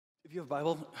If you have a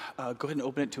Bible, go ahead and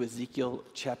open it to Ezekiel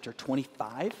chapter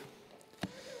 25.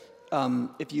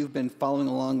 If you've been following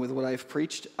along with what I've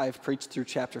preached through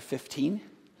chapter 15.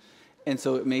 And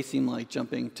so it may seem like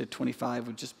jumping to 25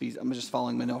 would just be, I'm just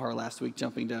following Manohar last week,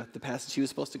 jumping to the passage he was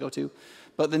supposed to go to.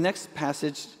 But the next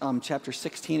passage, chapter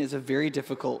 16, is a very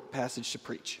difficult passage to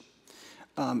preach.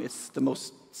 It's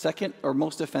the second or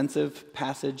most offensive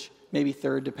passage, maybe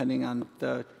third, depending on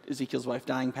the Ezekiel's wife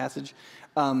dying passage,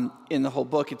 in the whole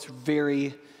book. It's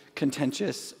very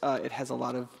contentious. It has a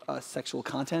lot of sexual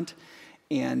content,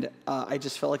 and I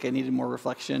just felt like I needed more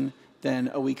reflection than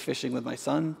a week fishing with my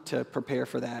son to prepare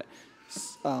for that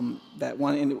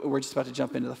one. And we're just about to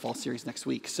jump into the fall series next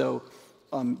week, so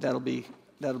that'll be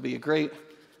a great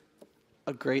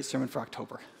sermon for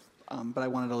October. But I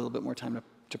wanted a little bit more time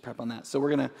to prep on that. So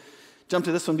we're going to jump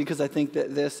to this one because I think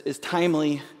that this is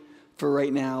timely for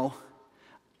right now,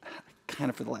 kind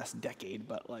of for the last decade,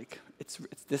 but like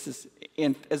this is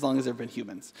and as long as there have been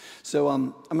humans. So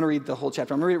I'm going to read the whole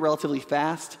chapter. I'm going to read it relatively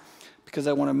fast because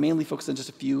I want to mainly focus on just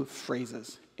a few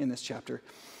phrases in this chapter.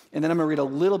 And then I'm going to read a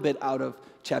little bit out of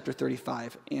chapter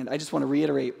 35. And I just want to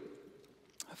reiterate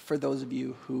for those of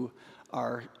you who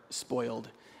are spoiled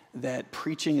that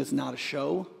preaching is not a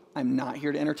show. I'm not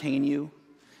here to entertain you.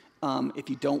 If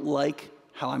you don't like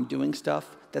how I'm doing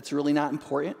stuff, that's really not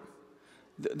important.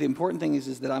 The important thing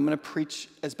is that I'm going to preach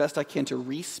as best I can to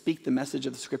re-speak the message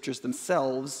of the scriptures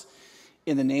themselves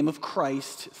in the name of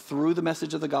Christ through the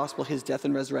message of the gospel, his death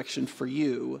and resurrection for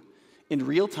you in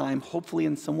real time, hopefully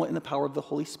and somewhat in the power of the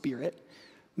Holy Spirit,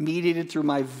 mediated through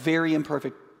my very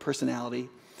imperfect personality,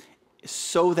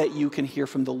 so that you can hear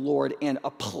from the Lord and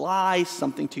apply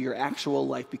something to your actual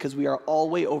life, because we are all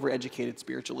way overeducated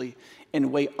spiritually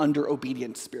and way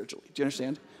under-obedient spiritually. Do you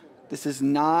understand? This is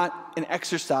not an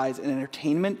exercise in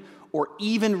entertainment or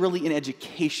even really in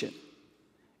education.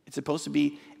 It's supposed to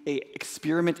be an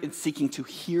experiment in seeking to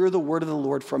hear the word of the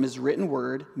Lord from his written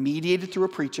word, mediated through a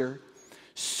preacher,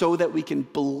 so that we can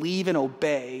believe and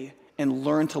obey and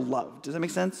learn to love. Does that make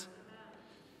sense?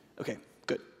 Okay,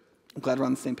 good. I'm glad we're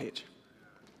on the same page.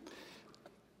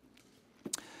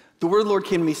 The word of the Lord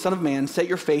came to me, Son of man, set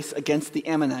your face against the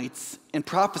Ammonites and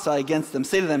prophesy against them.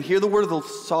 Say to them, hear the word of the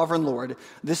sovereign Lord.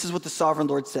 This is what the sovereign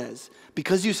Lord says.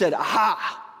 Because you said,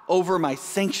 aha, over my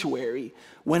sanctuary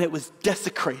when it was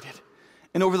desecrated,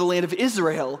 and over the land of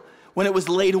Israel when it was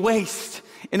laid waste,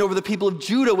 and over the people of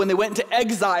Judah when they went into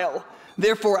exile.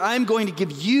 Therefore, I'm going to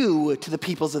give you to the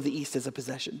peoples of the east as a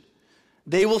possession.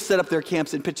 They will set up their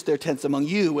camps and pitch their tents among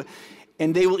you,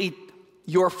 and they will eat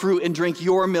your fruit and drink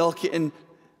your milk, and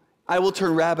I will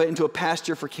turn Rabbah into a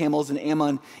pasture for camels and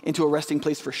Ammon into a resting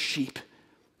place for sheep.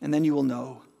 And then you will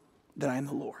know that I am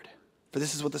the Lord. For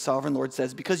this is what the sovereign Lord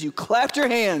says, because you clapped your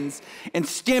hands and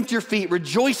stamped your feet,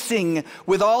 rejoicing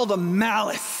with all the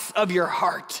malice of your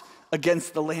heart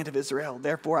against the land of Israel.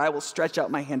 Therefore, I will stretch out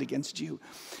my hand against you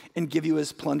and give you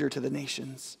as plunder to the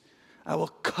nations. I will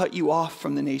cut you off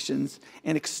from the nations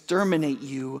and exterminate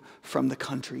you from the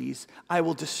countries. I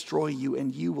will destroy you,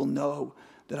 and you will know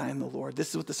that I am the Lord. This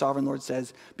is what the sovereign Lord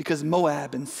says, because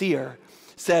Moab and Seir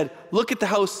said, look at the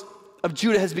house of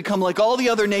Judah has become like all the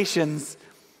other nations.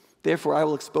 Therefore, I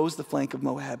will expose the flank of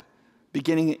Moab,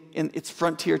 beginning in its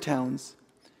frontier towns,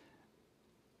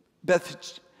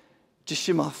 Beth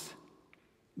Jeshimoth,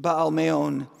 Baal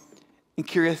Meon, and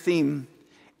Kiriathim,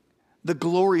 the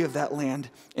glory of that land.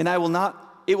 And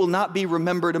it will not be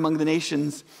remembered among the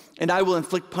nations, and I will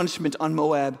inflict punishment on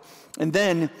Moab. And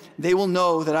then they will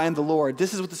know that I am the Lord.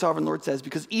 This is what the sovereign Lord says,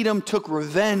 because Edom took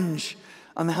revenge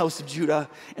on the house of Judah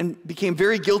and became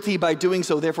very guilty by doing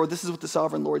so. Therefore, this is what the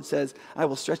sovereign Lord says. I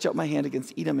will stretch out my hand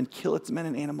against Edom and kill its men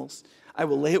and animals. I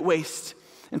will lay it waste.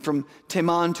 And from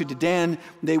Teman to Dedan,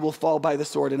 they will fall by the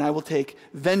sword. And I will take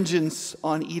vengeance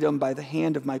on Edom by the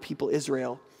hand of my people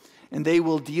Israel. And they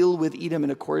will deal with Edom in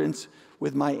accordance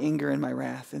with my anger and my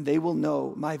wrath. And they will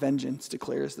know my vengeance,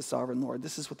 declares the sovereign Lord.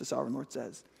 This is what the sovereign Lord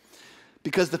says.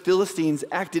 Because the Philistines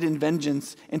acted in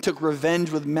vengeance and took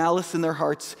revenge with malice in their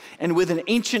hearts, and with an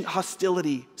ancient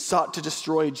hostility sought to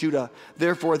destroy Judah.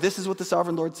 Therefore, this is what the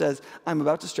sovereign Lord says. I'm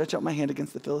about to stretch out my hand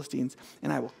against the Philistines,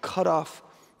 and I will cut off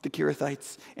the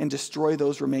Kirithites and destroy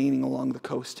those remaining along the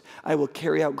coast. I will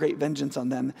carry out great vengeance on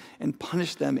them and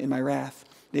punish them in my wrath.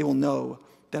 They will know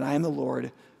that I am the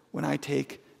Lord when I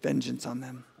take vengeance on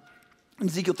them. In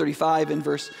Ezekiel 35, in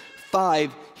verse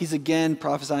 5, he's again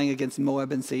prophesying against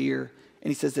Moab and Seir. And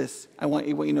he says this, I want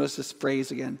you to notice this phrase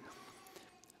again.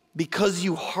 Because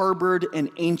you harbored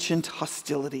an ancient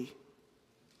hostility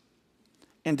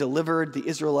and delivered the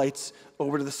Israelites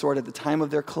over to the sword at the time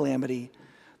of their calamity,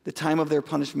 the time of their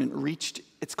punishment reached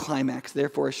its climax.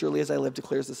 Therefore, as surely as I live,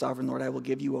 declares the sovereign Lord, I will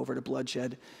give you over to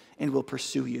bloodshed and will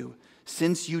pursue you.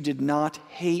 Since you did not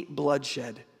hate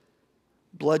bloodshed,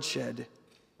 bloodshed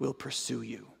will pursue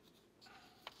you.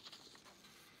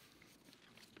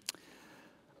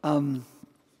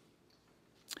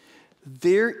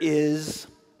 There is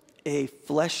a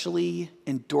fleshly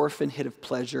endorphin hit of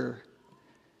pleasure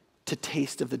to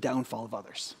taste of the downfall of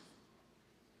others.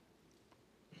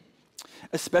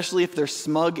 Especially if they're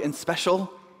smug and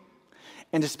special,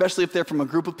 and especially if they're from a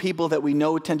group of people that we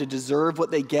know tend to deserve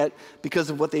what they get because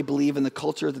of what they believe in the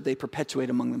culture that they perpetuate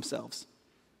among themselves.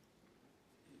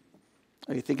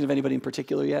 Are you thinking of anybody in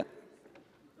particular yet?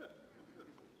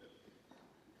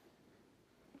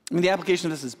 I mean, the application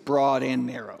of this is broad and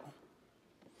narrow.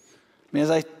 I mean,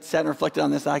 as I sat and reflected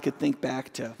on this, I could think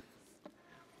back to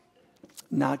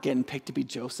not getting picked to be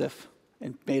Joseph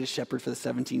and made a shepherd for the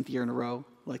 17th year in a row,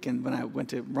 when I went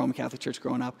to Roman Catholic Church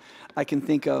growing up. I can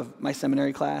think of my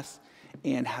seminary class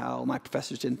and how my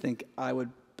professors didn't think I would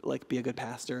be a good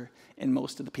pastor, and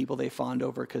most of the people they fawned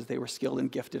over because they were skilled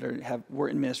and gifted or were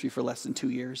in ministry for less than 2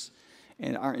 years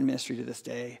and aren't in ministry to this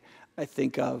day. I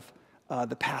think of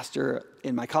the pastor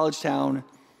in my college town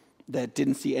that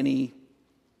didn't see anything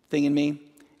in me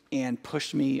and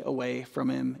pushed me away from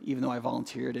him, even though I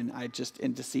volunteered, and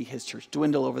to see his church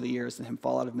dwindle over the years and him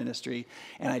fall out of ministry,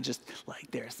 and I just,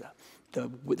 there's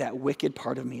that wicked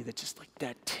part of me that just,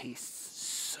 that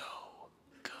tastes so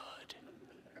good,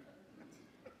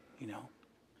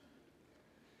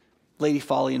 Lady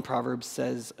Folly in Proverbs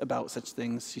says about such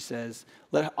things, she says,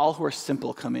 let all who are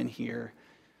simple come in here.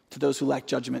 To those who lack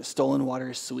judgment, stolen water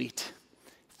is sweet.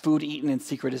 Food eaten in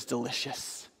secret is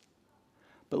delicious.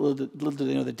 But little do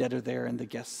they know the dead are there and the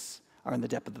guests are in the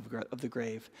depth of the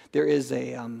grave. There is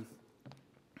a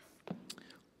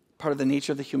part of the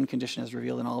nature of the human condition as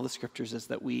revealed in all of the scriptures is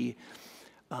that we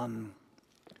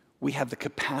have the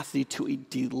capacity to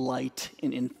delight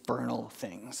in infernal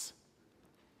things.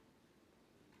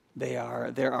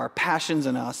 There are passions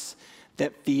in us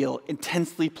that feel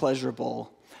intensely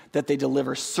pleasurable, that they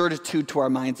deliver certitude to our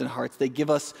minds and hearts. They give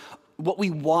us what we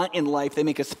want in life. They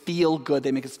make us feel good.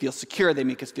 They make us feel secure. They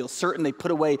make us feel certain. They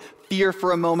put away fear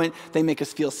for a moment. They make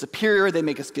us feel superior. They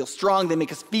make us feel strong. They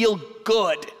make us feel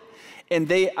good. And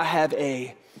they have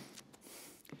a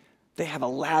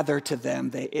lather to them.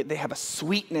 They have a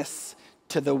sweetness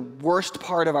to the worst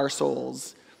part of our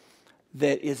souls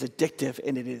that is addictive,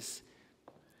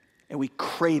 and we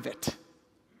crave it.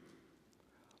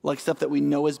 Like stuff that we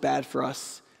know is bad for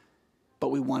us, but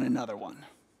we want another one.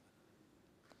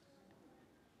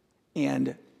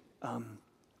 And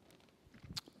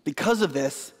because of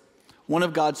this, one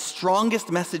of God's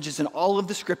strongest messages in all of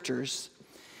the scriptures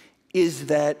is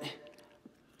that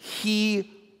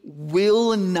he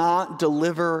will not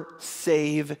deliver,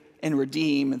 save, and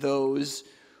redeem those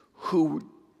who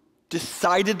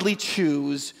decidedly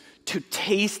choose to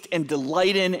taste and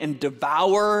delight in and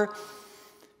devour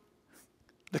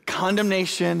the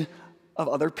condemnation of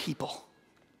other people.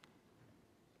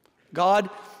 God,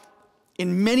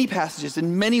 in many passages,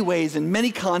 in many ways, in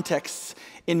many contexts,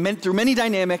 through many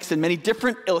dynamics and many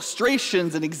different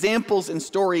illustrations and examples and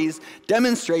stories,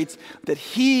 demonstrates that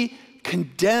he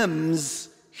condemns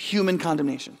human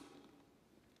condemnation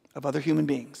of other human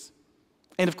beings.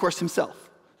 And of course himself,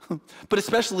 but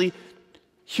especially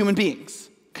human beings,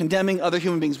 condemning other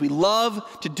human beings. We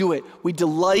love to do it. We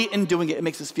delight in doing it. It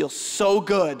makes us feel so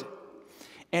good.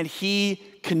 And he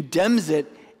condemns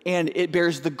it, and it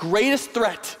bears the greatest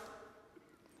threat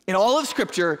in all of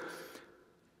Scripture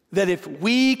that if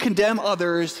we condemn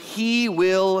others, he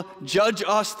will judge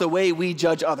us the way we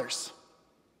judge others.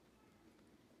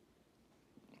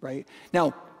 Right?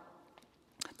 Now,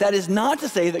 that is not to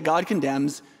say that God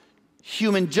condemns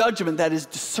human judgment, that is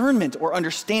discernment or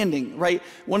understanding, right?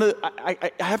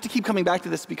 I have to keep coming back to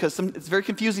this because it's very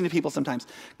confusing to people sometimes.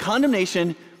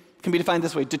 Condemnation can be defined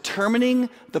this way: determining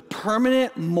the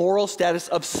permanent moral status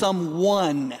of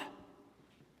someone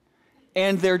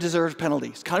and their deserved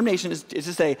penalties. Condemnation is to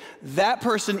say that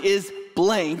person is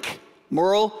blank,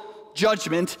 moral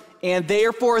judgment, and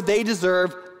therefore they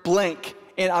deserve blank.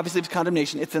 And obviously if it's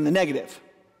condemnation, it's in the negative,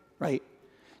 right?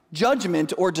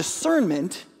 Judgment or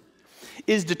discernment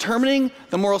is determining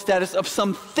the moral status of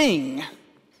something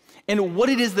and what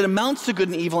it is that amounts to good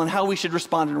and evil and how we should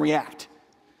respond and react.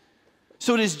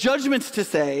 So it is judgment to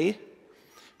say,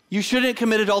 you shouldn't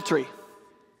commit adultery.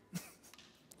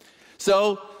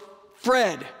 So,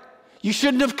 Fred, you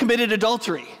shouldn't have committed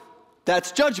adultery.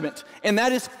 That's judgment, and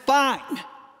that is fine.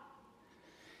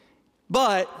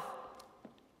 But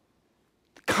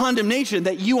condemnation,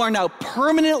 that you are now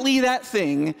permanently that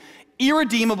thing,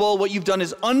 irredeemable. What you've done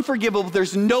is unforgivable.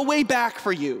 There's no way back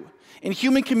for you. In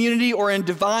human community or in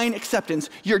divine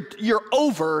acceptance, you're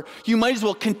over. You might as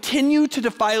well continue to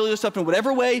defile yourself in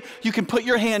whatever way you can put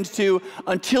your hand to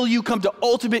until you come to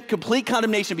ultimate, complete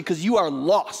condemnation because you are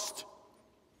lost.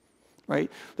 Right?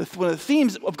 One of the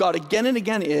themes of God again and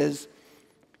again is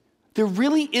there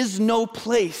really is no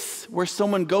place where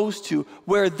someone goes to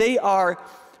where they are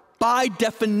by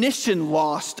definition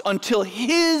lost until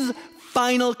his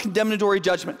final condemnatory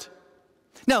judgment.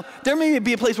 Now, there may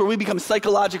be a place where we become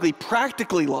psychologically,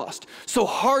 practically lost, so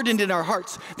hardened in our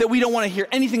hearts that we don't want to hear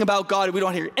anything about God, we don't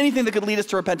want to hear anything that could lead us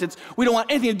to repentance, we don't want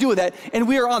anything to do with that, and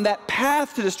we are on that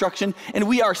path to destruction, and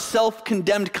we are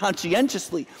self-condemned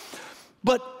conscientiously.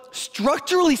 But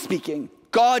structurally speaking,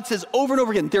 God says over and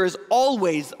over again, there is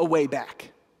always a way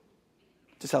back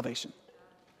to salvation.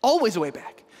 Always a way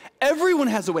back. Everyone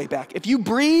has a way back. If you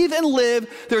breathe and live,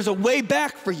 there's a way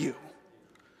back for you.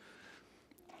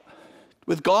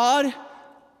 With God,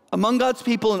 among God's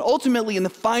people, and ultimately in the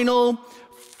final,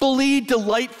 fully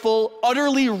delightful,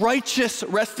 utterly righteous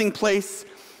resting place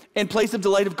and place of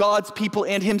delight of God's people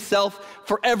and himself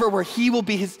forever, where he will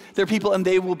be their people and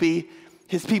they will be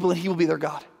his people and he will be their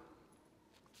God.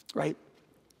 Right?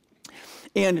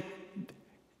 And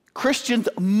Christians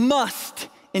must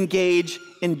engage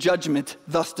in judgment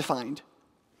thus defined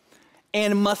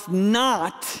and must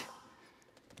not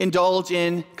indulge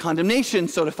in condemnation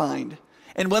so defined.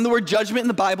 And when the word judgment in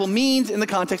the Bible means, in the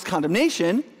context,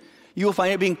 condemnation, you will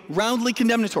find it being roundly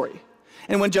condemnatory.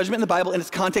 And when judgment in the Bible, in its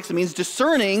context, it means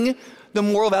discerning the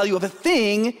moral value of a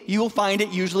thing, you will find it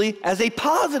usually as a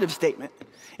positive statement.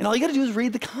 And all you got to do is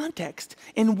read the context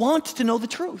and want to know the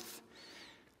truth.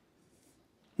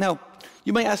 Now,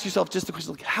 you might ask yourself just the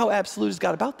question, like, how absolute is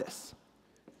God about this?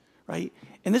 Right?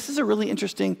 And this is a really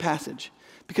interesting passage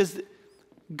because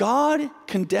God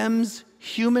condemns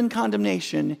human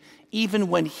condemnation even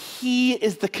when he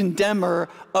is the condemner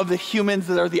of the humans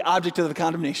that are the object of the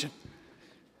condemnation.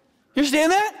 You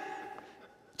understand that?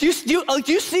 Do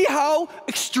you see how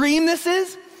extreme this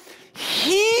is?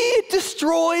 He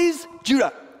destroys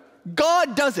Judah.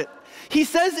 God does it. He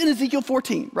says in Ezekiel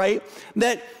 14, right,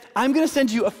 that I'm going to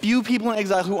send you a few people in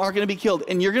exile who aren't going to be killed,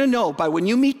 and you're going to know by when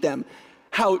you meet them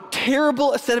how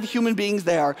terrible a set of human beings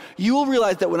they are. You will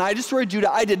realize that when I destroyed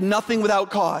Judah, I did nothing without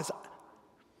cause.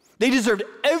 They deserved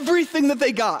everything that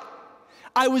they got.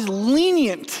 I was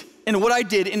lenient in what I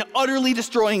did in utterly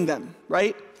destroying them,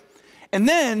 right? And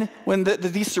then when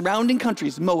these surrounding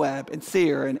countries, Moab and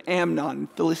Seir and Ammon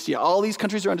and Philistia, all these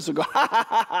countries around us will go, ha, ha,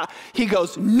 ha, ha. He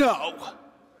goes, no.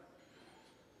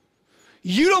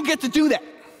 You don't get to do that.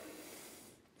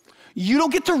 You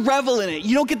don't get to revel in it.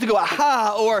 You don't get to go,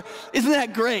 aha, or isn't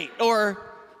that great? Or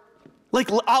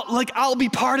I'll be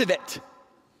part of it.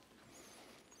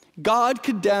 God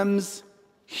condemns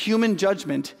human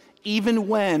judgment even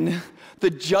when the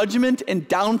judgment and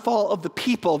downfall of the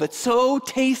people that's so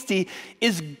tasty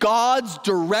is God's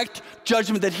direct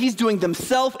judgment that he's doing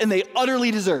themselves and they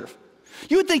utterly deserve.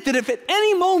 You would think that if at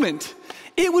any moment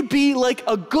it would be like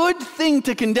a good thing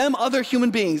to condemn other human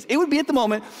beings, it would be at the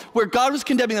moment where God was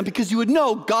condemning them because you would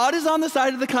know God is on the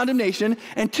side of the condemnation,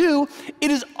 and two, it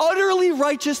is utterly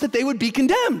righteous that they would be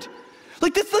condemned.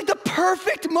 Like, that's like the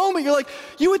perfect moment. You're like,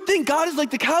 you would think God is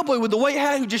like the cowboy with the white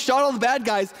hat who just shot all the bad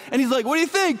guys, and he's like, what do you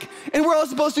think? And we're all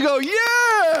supposed to go,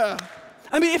 yeah!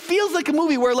 I mean, it feels like a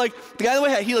movie where, like, the guy in the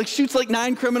white hat, he, like, shoots, like,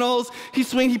 9 criminals, he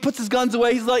swings, he puts his guns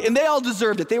away, he's like, and they all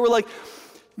deserved it. They were, like,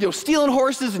 you know, stealing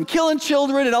horses and killing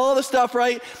children and all this stuff,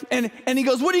 right? And he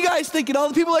goes, what do you guys think? And all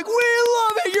the people are like, we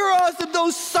love it, you're awesome,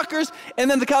 those suckers. And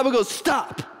then the cowboy goes,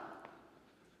 stop.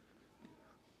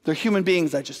 They're human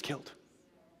beings I just killed.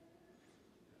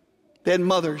 They had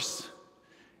mothers,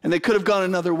 and they could have gone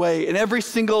another way. And every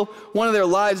single one of their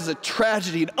lives is a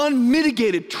tragedy, an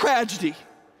unmitigated tragedy.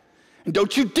 And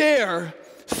don't you dare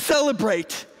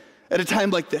celebrate at a time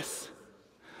like this.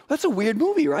 That's a weird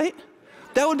movie, right?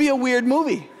 That would be a weird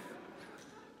movie.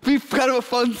 It'd be kind of a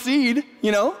fun scene,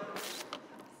 you know?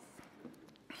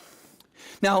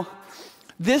 Now,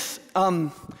 this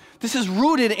is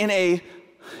rooted in a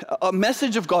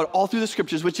message of God all through the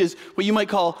scriptures, which is what you might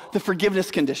call the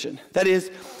forgiveness condition. That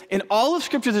is, in all of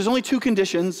scripture, there's only 2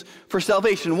 conditions for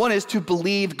salvation. One is to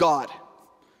believe God.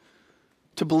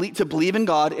 To believe in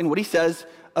God and what he says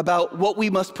about what we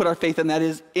must put our faith in. That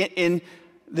is, in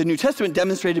the New Testament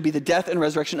demonstrated to be the death and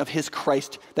resurrection of his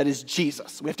Christ, that is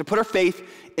Jesus. We have to put our faith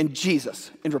in Jesus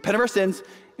and repent of our sins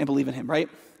and believe in him, right?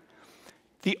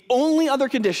 The only other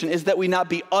condition is that we not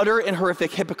be utter and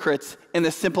horrific hypocrites in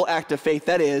the simple act of faith.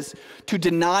 That is, to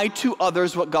deny to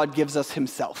others what God gives us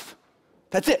himself.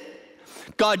 That's it.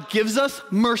 God gives us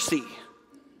mercy.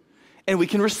 and we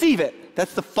can receive it.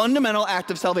 That's the fundamental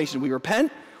act of salvation. We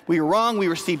repent, we are wrong, we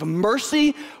receive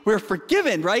mercy, we're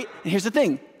forgiven, right? And here's the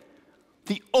thing.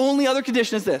 The only other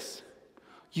condition is this.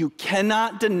 You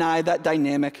cannot deny that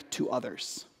dynamic to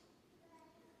others.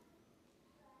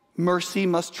 Mercy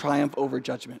must triumph over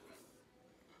judgment.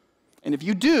 And if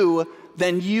you do,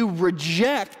 then you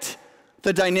reject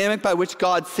the dynamic by which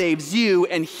God saves you,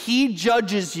 and he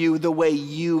judges you the way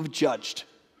you've judged.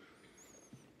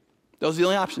 Those are the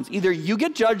only options. Either you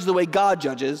get judged the way God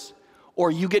judges, or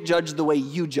you get judged the way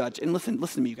you judge. And listen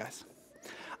to me, you guys.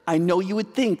 I know you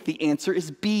would think the answer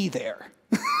is B there.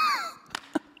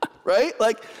 Right?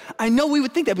 Like, I know we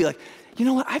would think that. Be like, you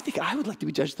know what? I think I would like to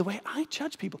be judged the way I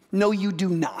judge people. No, you do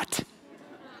not.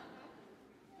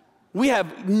 We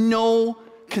have no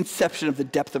conception of the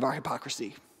depth of our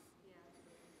hypocrisy.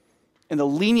 And the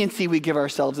leniency we give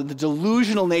ourselves and the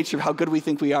delusional nature of how good we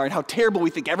think we are and how terrible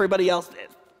we think everybody else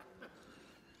is.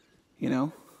 You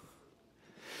know?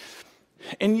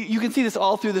 And you can see this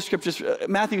all through the scriptures.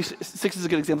 Matthew 6 is a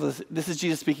good example of this. This is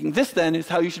Jesus speaking. This then is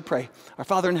how you should pray. Our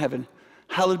Father in heaven,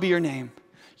 hallowed be your name.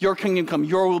 Your kingdom come,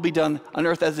 your will be done on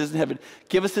earth as it is in heaven.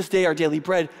 Give us this day our daily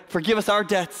bread. Forgive us our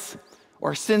debts, or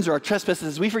our sins, or our trespasses,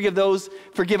 as we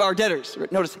forgive our debtors.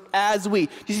 Notice, as we.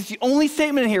 You see, it's the only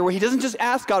statement in here where he doesn't just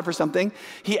ask God for something.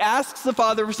 He asks the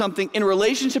Father for something in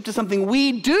relationship to something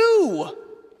we do.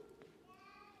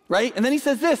 Right? And then he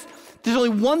says this. There's only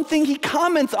one thing he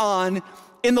comments on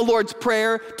in the Lord's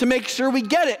Prayer to make sure we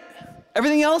get it.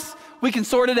 Everything else, we can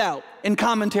sort it out in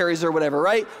commentaries or whatever,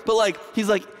 right? But he's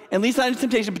like, and lead us not into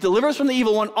temptation, but deliver us from the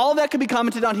evil one. All that could be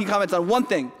commented on. He comments on one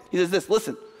thing. He says this,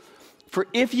 listen, for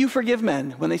if you forgive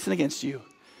men when they sin against you,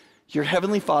 your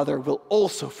heavenly Father will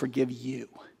also forgive you.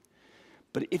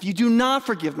 But if you do not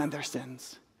forgive men their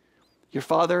sins, your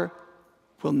Father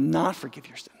will not forgive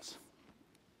your sins.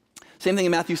 Same thing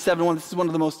in Matthew 7:1. This is one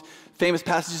of the most famous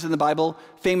passages in the Bible,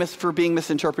 famous for being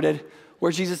misinterpreted,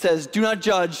 where Jesus says, do not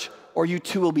judge, or you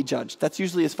too will be judged. That's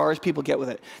usually as far as people get with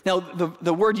it. Now,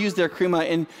 the word used there,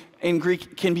 krima, in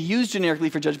Greek can be used generically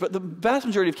for judge, but the vast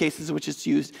majority of cases in which it's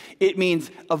used, it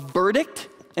means a verdict,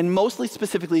 and mostly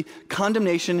specifically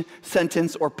condemnation,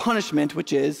 sentence, or punishment,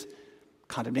 which is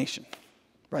condemnation,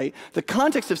 right? The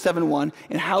context of 7:1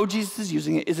 and how Jesus is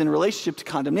using it is in relationship to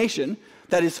condemnation,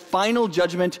 that is final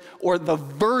judgment or the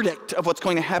verdict of what's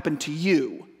going to happen to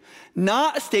you.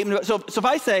 Not a statement about, so if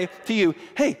I say to you,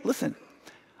 hey, listen,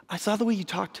 I saw the way you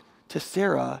talked to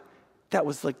Sarah. That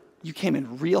was like, you came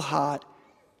in real hot.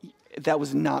 That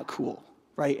was not cool,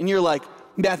 right? And you're like,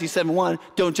 Matthew 7:1,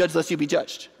 don't judge lest you be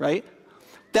judged, right?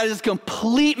 That is a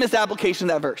complete misapplication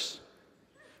of that verse,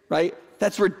 right?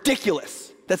 That's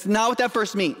ridiculous. That's not what that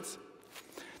verse means.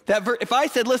 If I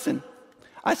said, listen,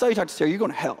 I saw you talk to Sarah, you're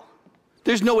going to hell.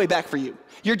 There's no way back for you.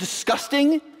 You're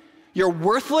disgusting. You're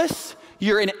worthless.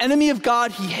 You're an enemy of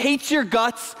God. He hates your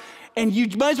guts. And you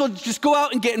might as well just go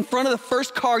out and get in front of the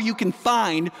first car you can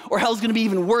find, or hell's going to be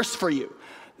even worse for you.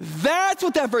 That's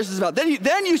what that verse is about. Then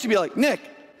you should be like, Nick,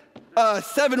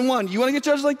 7:1, you want to get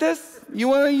judged like this? Is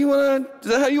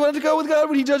that how you want it to go with God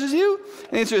when he judges you?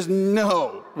 And the answer is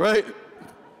no, right?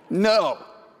 No.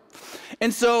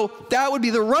 And so that would be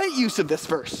the right use of this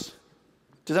verse.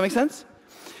 Does that make sense?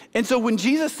 And so when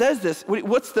Jesus says this,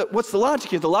 what's the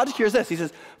logic here? The logic here is this. He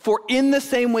says, for in the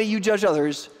same way you judge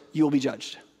others, you will be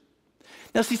judged.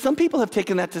 Now, see, some people have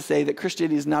taken that to say that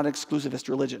Christianity is not an exclusivist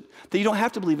religion, that you don't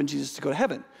have to believe in Jesus to go to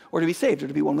heaven or to be saved or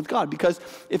to be one with God. Because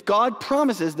if God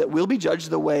promises that we'll be judged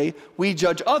the way we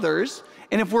judge others,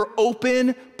 and if we're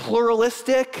open,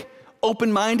 pluralistic,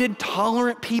 open-minded,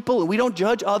 tolerant people, and we don't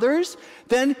judge others,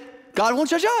 then God won't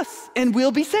judge us, and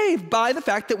we'll be saved by the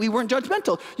fact that we weren't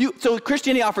judgmental. So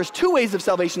Christianity offers two ways of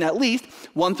salvation at least,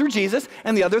 one through Jesus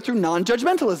and the other through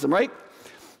non-judgmentalism, right?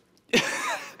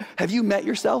 Have you met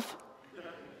yourself?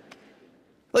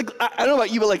 I don't know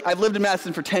about you, but I've lived in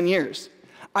Madison for 10 years.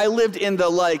 I lived in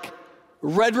the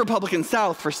red Republican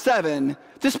South for 7.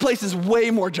 This place is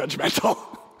way more judgmental.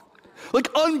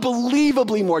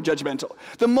 Unbelievably more judgmental.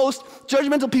 The most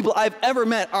judgmental people I've ever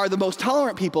met are the most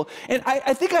tolerant people. And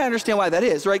I think I understand why that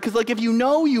is, right? Because if you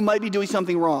know you might be doing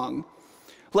something wrong,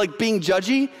 being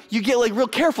judgy, you get real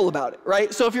careful about it,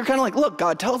 right? So if you're kind of look,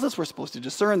 God tells us we're supposed to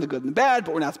discern the good and the bad,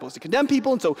 but we're not supposed to condemn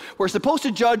people. And so we're supposed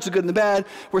to judge the good and the bad.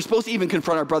 We're supposed to even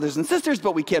confront our brothers and sisters,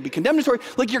 but we can't be condemnatory.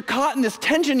 You're caught in this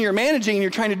tension you're managing and you're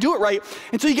trying to do it right.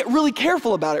 And so you get really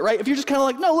careful about it, right? If you're just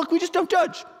kind of no, look, we just don't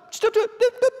judge. Just don't do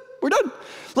it. We're done.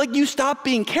 You stop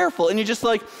being careful and you're just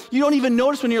you don't even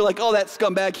notice when you're oh, that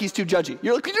scumbag, he's too judgy.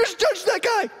 You're you just judge that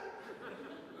guy.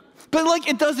 But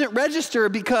it doesn't register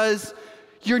because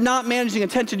you're not managing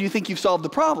attention. You think you've solved the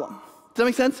problem. Does that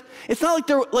make sense? It's not like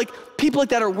they're like people like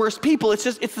that are worse people. It's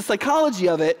the psychology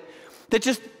of it that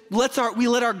just we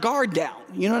let our guard down.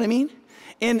 You know what I mean?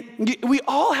 And we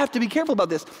all have to be careful about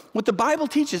this. What the Bible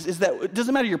teaches is that it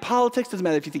doesn't matter your politics, doesn't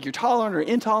matter if you think you're tolerant or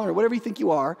intolerant or whatever you think you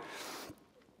are.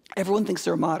 Everyone thinks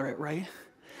they're moderate, right?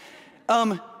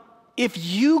 If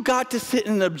you got to sit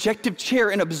in an objective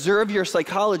chair and observe your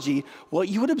psychology, what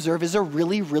you would observe is a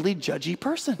really, really judgy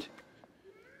person.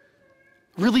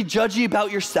 Really judgy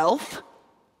about yourself,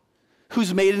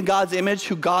 who's made in God's image,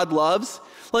 who God loves.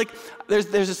 Like,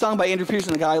 there's a song by Andrew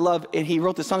Peterson, the guy I love, and he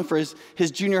wrote this song for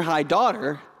his junior high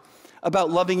daughter about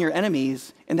loving your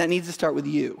enemies, and that needs to start with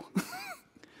you.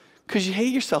 Because you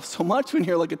hate yourself so much when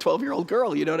you're like a 12-year-old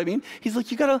girl, you know what I mean? He's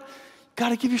like, you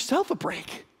gotta give yourself a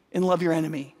break and love your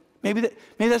enemy. Maybe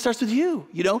that starts with you,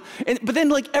 you know? But then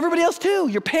like everybody else too,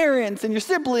 your parents and your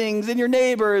siblings and your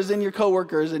neighbors and your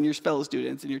coworkers and your fellow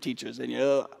students and your teachers and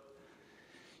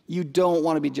you don't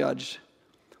want to be judged.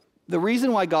 The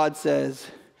reason why God says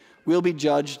we'll be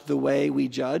judged the way we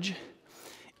judge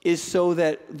is so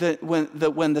that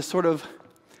when the sort of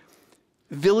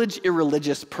village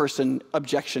irreligious person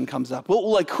objection comes up, well,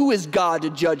 like who is God to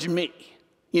judge me?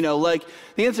 You know, like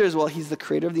the answer is, well, he's the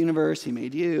creator of the universe. He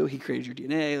made you. He created your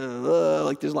DNA.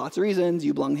 Like there's lots of reasons.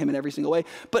 You belong to him in every single way.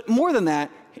 But more than that,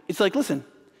 it's like, listen,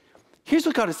 here's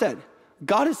what God has said.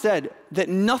 God has said that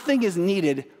nothing is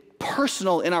needed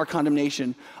personal in our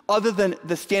condemnation other than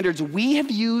the standards we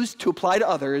have used to apply to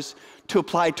others to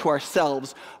apply to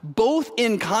ourselves, both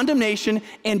in condemnation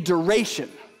and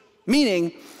duration.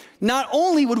 Meaning, not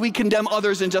only would we condemn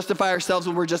others and justify ourselves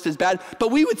when we're just as bad,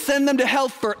 but we would send them to hell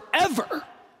forever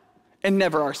and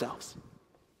never ourselves.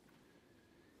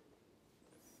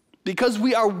 Because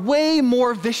we are way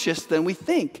more vicious than we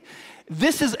think.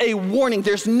 This is a warning.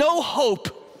 There's no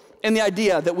hope in the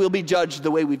idea that we'll be judged the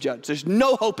way we've judged. There's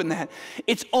no hope in that.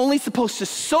 It's only supposed to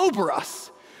sober us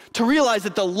to realize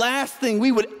that the last thing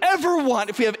we would ever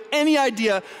want, if we have any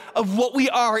idea of what we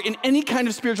are in any kind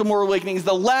of spiritual moral awakening, is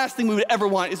the last thing we would ever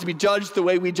want is to be judged the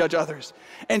way we judge others.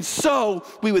 And so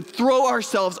we would throw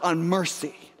ourselves on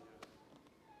mercy.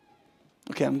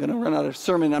 Okay, I'm going to run out of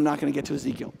sermon. I'm not going to get to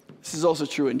Ezekiel. This is also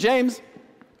true in James,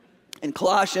 in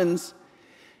Colossians.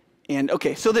 And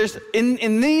okay, so there's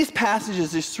in these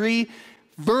passages, there's three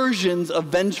versions of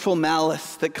vengeful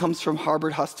malice that comes from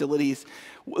harbored hostilities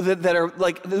that are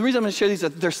like, the reason I'm going to share these,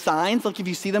 they're signs. Like if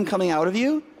you see them coming out of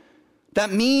you,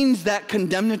 that means that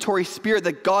condemnatory spirit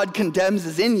that God condemns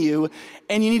is in you,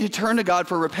 and you need to turn to God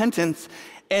for repentance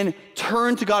and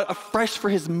turn to God afresh for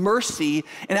his mercy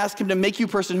and ask him to make you a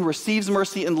person who receives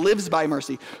mercy and lives by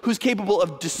mercy, who's capable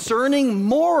of discerning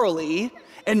morally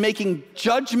and making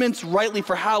judgments rightly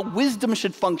for how wisdom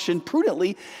should function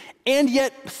prudently, and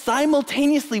yet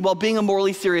simultaneously, while being a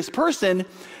morally serious person,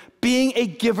 being a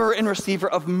giver and receiver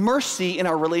of mercy in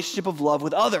our relationship of love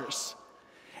with others.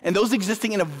 And those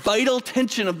existing in a vital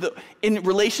tension in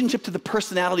relationship to the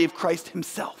personality of Christ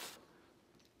himself.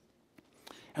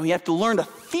 And we have to learn to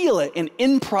feel it and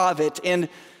improv it and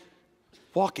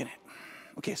walk in it.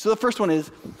 Okay, so the first one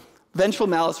is, vengeful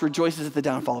malice rejoices at the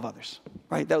downfall of others,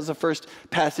 right? That was the first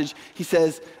passage. He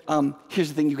says, here's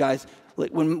the thing, you guys.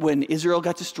 Like when Israel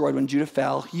got destroyed, when Judah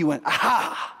fell, you went,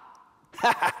 aha!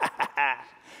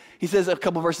 He says a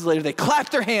couple verses later, they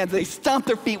clapped their hands, they stomped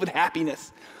their feet with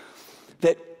happiness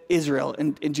that Israel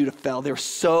and Judah fell. They were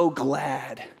so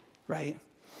glad, right?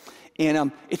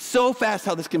 And it's so fast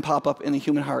how this can pop up in the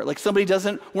human heart. Like somebody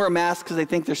doesn't wear a mask because they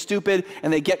think they're stupid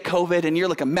and they get COVID, and you're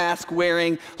like a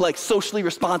mask-wearing, like socially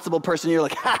responsible person. You're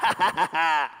like, ha, ha, ha, ha,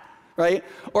 ha, right?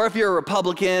 Or if you're a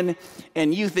Republican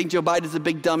and you think Joe Biden's a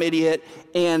big dumb idiot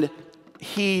and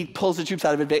he pulls the troops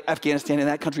out of Afghanistan and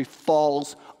that country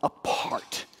falls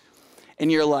apart.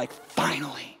 And you're like,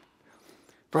 finally,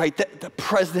 right? The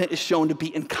president is shown to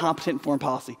be incompetent in foreign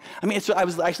policy. I mean, I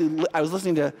was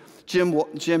listening to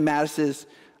Jim Mattis's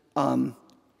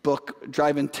book,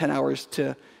 Driving 10 Hours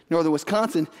to Northern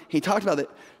Wisconsin. He talked about that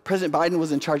President Biden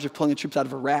was in charge of pulling the troops out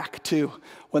of Iraq, too,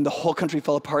 when the whole country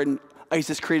fell apart and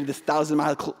ISIS created this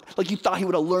 1,000-mile, like you thought he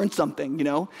would have learned something, you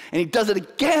know? And he does it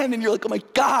again, and you're like, oh my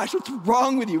gosh, what's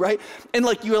wrong with you, right? And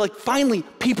like, you're like, finally,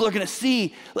 people are gonna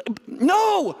see.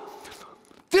 No!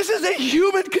 This is a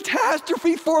human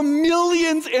catastrophe for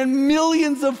millions and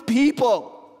millions of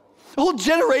people. A whole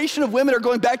generation of women are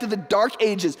going back to the dark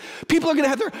ages. People are going to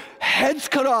have their heads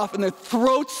cut off and their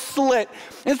throats slit.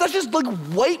 And it's not just like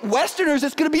white Westerners.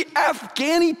 It's going to be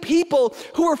Afghani people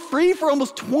who are free for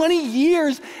almost 20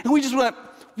 years. And we just went,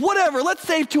 whatever, let's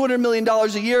save $200 million a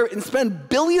year and spend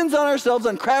billions on ourselves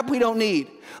on crap we don't need.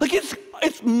 Like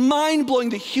it's mind-blowing,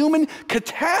 the human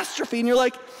catastrophe. And you're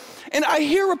like, And I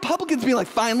hear Republicans being like,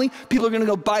 finally, people are going to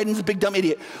go, Biden's a big dumb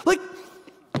idiot. Like,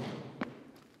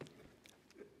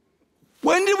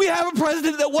 when did we have a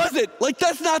president that wasn't? Like,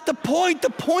 that's not the point.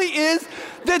 The point is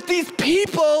that these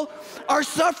people are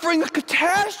suffering a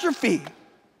catastrophe,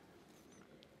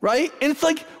 right? And it's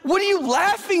like, what are you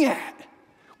laughing at?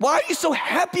 Why are you so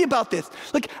happy about this?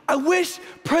 Like, I wish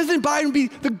President Biden would be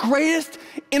the greatest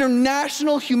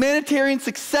international humanitarian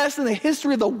success in the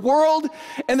history of the world,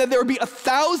 and that there would be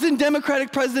 1,000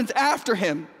 Democratic presidents after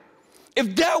him.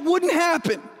 If that wouldn't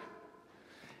happen,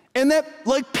 and that,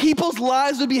 like, people's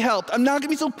lives would be helped. I'm not gonna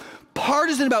be so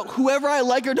partisan about whoever I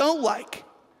like or don't like. Does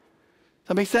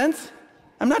that make sense?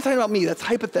 I'm not talking about me, that's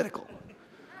hypothetical.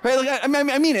 Right, like, I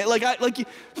mean it, sometimes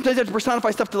you have to personify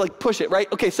stuff to, like, push it,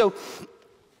 right? Okay, so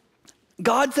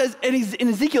God says, and he's in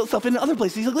Ezekiel itself and in other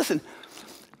places, he's like, listen,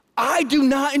 I do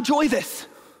not enjoy this.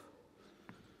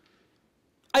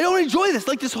 I don't enjoy this,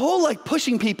 like this whole like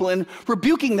pushing people and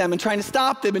rebuking them and trying to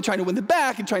stop them and trying to win them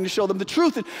back and trying to show them the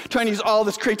truth and trying to use all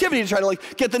this creativity to try to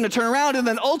like get them to turn around and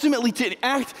then ultimately to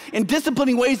act in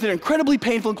disciplining ways that are incredibly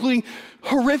painful, including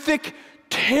horrific,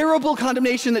 terrible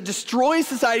condemnation that destroys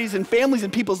societies and families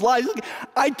and people's lives. Like,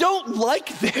 I don't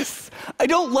like this. I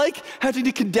don't like having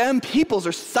to condemn peoples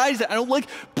or societies. I don't like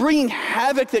bringing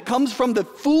havoc that comes from the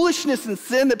foolishness and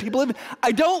sin that people live in.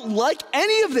 I don't like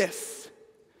any of this.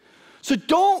 So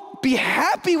don't be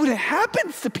happy when it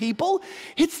happens to people.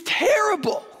 It's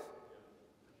terrible,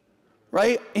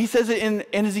 right? He says it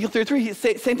in Ezekiel 33.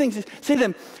 Same thing. Say to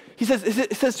them.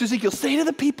 It says to Ezekiel, say to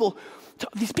the people, to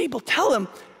these people, tell them,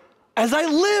 as I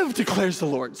live, declares the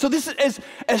Lord. So this is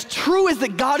as true as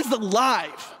that God is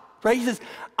alive, right? He says,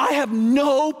 I have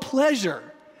no pleasure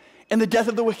in the death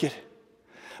of the wicked,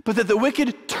 but that the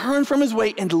wicked turn from his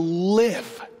way and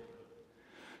live.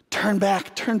 Turn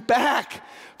back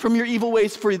from your evil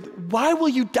ways, for why will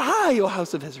you die, O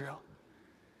house of Israel?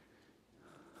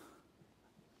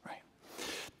 Right.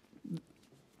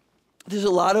 There's a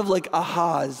lot of like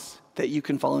ahas that you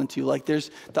can fall into. Like there's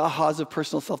the ahas of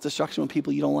personal self-destruction when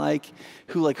people you don't like,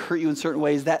 who like hurt you in certain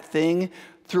ways. That thing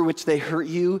through which they hurt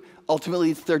you,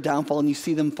 ultimately it's their downfall and you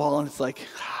see them fall and it's like,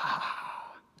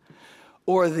 ah.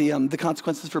 Or the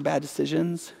consequences for bad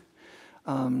decisions.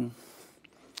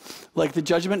 Like the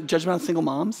judgment on single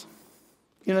moms.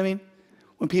 You know what I mean?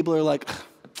 When people are like,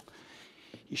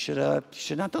 you should not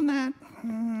have done that.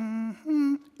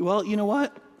 Mm-hmm. Well, you know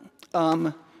what?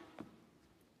 Don't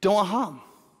aha,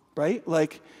 right?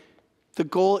 Like the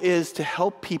goal is to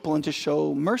help people and to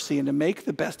show mercy and to make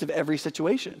the best of every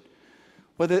situation.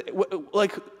 Whether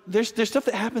like there's stuff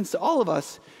that happens to all of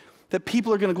us that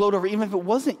people are going to gloat over, even if it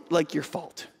wasn't like your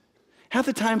fault. Half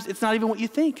the times it's not even what you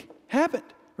think happened.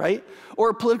 Right?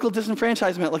 Or political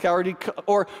disenfranchisement,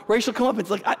 or racial comeuppance.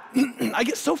 Like, I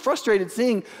get so frustrated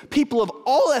seeing people of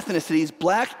all ethnicities,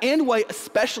 black and white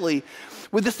especially,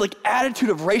 with this like attitude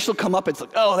of racial comeuppance.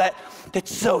 Like, oh,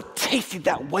 that's so tasty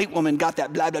that white woman got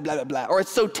that blah, blah, blah, blah, blah. Or it's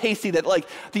so tasty that like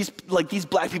these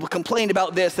black people complained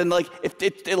about this and like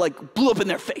it like blew up in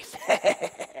their face.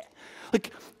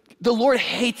 Like, the Lord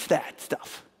hates that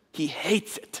stuff. He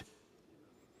hates it.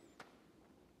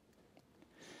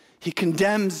 He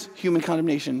condemns human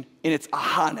condemnation in its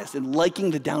aha-ness and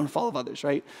liking the downfall of others,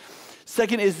 right?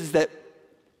 Second is that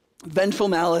vengeful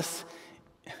malice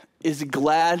is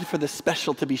glad for the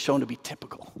special to be shown to be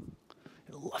typical.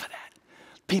 I love that.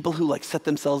 People who like set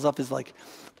themselves up as like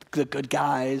the good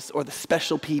guys or the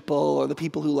special people or the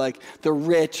people who like the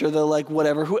rich or the like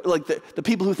whatever, who, like the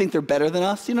people who think they're better than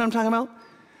us, you know what I'm talking about?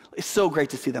 It's so great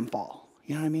to see them fall,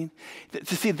 you know what I mean?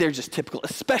 To see they're just typical,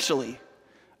 especially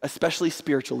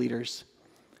spiritual leaders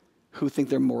who think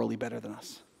they're morally better than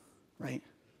us, right?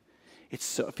 It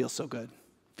feels so good.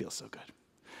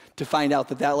 To find out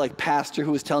that like pastor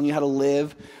who was telling you how to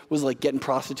live was like getting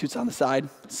prostitutes on the side,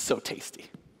 so tasty,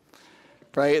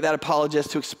 right? That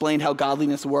apologist who explained how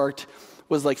godliness worked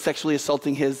was like sexually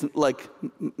assaulting his like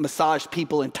massage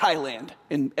people in Thailand,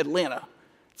 in Atlanta,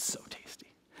 so tasty.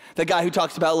 The guy who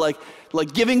talks about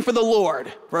like giving for the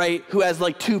Lord, right? Who has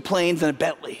like 2 planes and a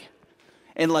Bentley.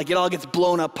 And like it all gets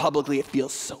blown up publicly, it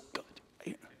feels so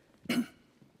good. Right?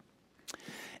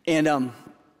 And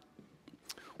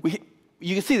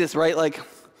you can see this, right? Like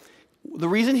the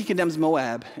reason he condemns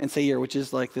Moab and Seir, which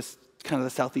is like this kind of the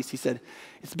southeast, he said,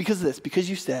 it's because of this, because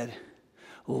you said,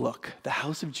 look, the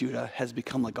house of Judah has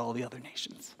become like all the other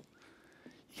nations.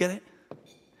 You get it?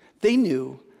 They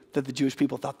knew that the Jewish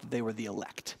people thought that they were the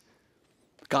elect,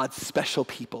 God's special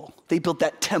people. They built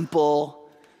that temple.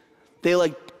 They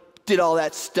like did all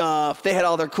that stuff. They had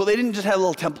all their cool, they didn't just have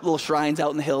little shrines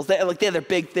out in the hills. They had their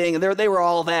big thing, and they were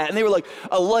all that. And they were like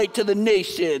a light to the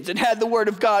nations and had the word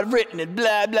of God written and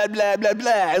blah, blah, blah, blah,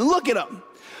 blah. And look at them.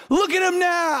 Look at them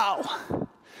now.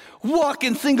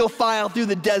 Walking single file through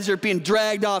the desert, being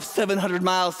dragged off 700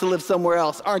 miles to live somewhere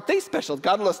else. Aren't they special?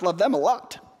 God must love them a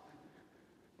lot.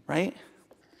 Right?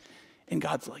 And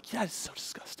God's like, that is so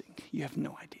disgusting. You have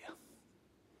no idea.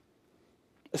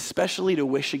 Especially to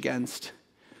wish against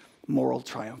moral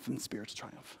triumph and spiritual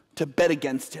triumph. To bet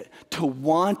against it. To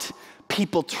want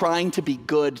people trying to be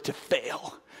good to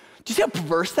fail. Do you see how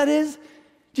perverse that is?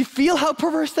 Do you feel how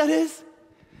perverse that is?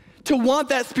 To want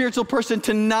that spiritual person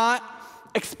to not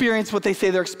experience what they say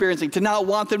they're experiencing, to not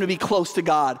want them to be close to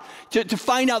God, to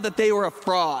find out that they were a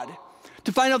fraud,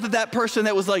 to find out that that person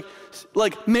that was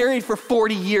like married for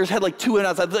 40 years had like two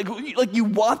outside. Like you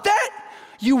want that?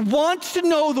 You want to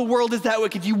know the world is that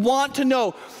wicked. You want to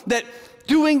know that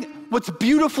doing what's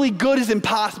beautifully good is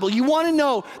impossible. You want to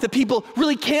know that people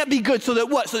really can't be good so that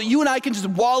what? So that you and I can just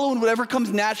wallow in whatever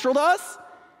comes natural to us?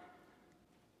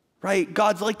 Right?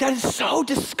 God's like, that is so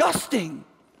disgusting.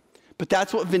 But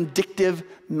that's what vindictive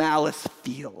malice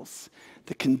feels.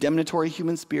 The condemnatory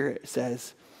human spirit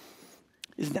says,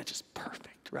 isn't that just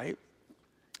perfect, right?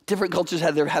 Different cultures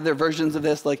have their versions of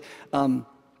this. Like,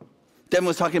 Devin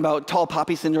was talking about tall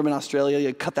poppy syndrome in Australia.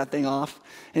 You cut that thing off.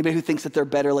 Anybody who thinks that they're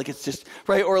better, like it's just,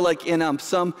 right? Or like in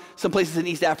some places in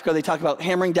East Africa, they talk about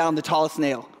hammering down the tallest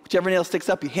nail. Whichever nail sticks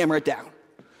up, you hammer it down.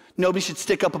 Nobody should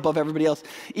stick up above everybody else.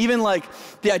 Even like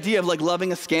the idea of like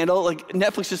loving a scandal, like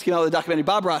Netflix just came out with a documentary,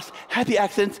 Bob Ross, happy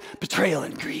accidents, betrayal,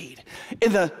 and greed.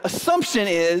 And the assumption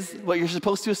is, what you're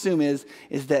supposed to assume is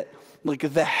that like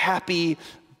the happy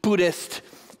Buddhist,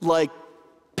 like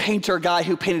painter guy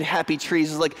who painted happy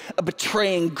trees is like a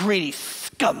betraying, greedy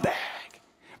scumbag.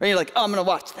 Right? You're like, oh, I'm gonna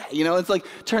watch that. You know, it's like,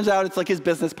 turns out it's like his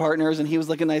business partners and he was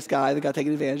like a nice guy that got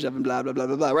taken advantage of and blah, blah, blah,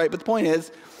 blah, blah, right? But the point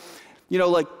is, you know,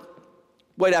 like,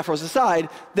 white afros aside,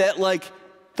 that like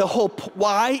the whole,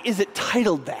 why is it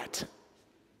titled that?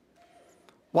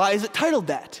 Why is it titled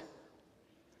that?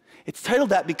 It's titled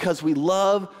that because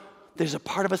there's a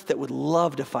part of us that would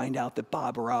love to find out that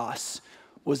Bob Ross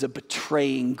was a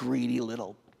betraying, greedy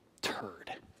little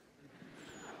turd.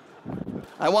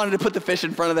 I wanted to put the fish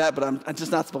in front of that, but I'm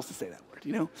just not supposed to say that word,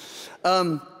 you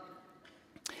know?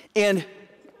 And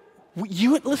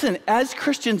listen, as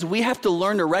Christians, we have to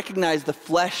learn to recognize the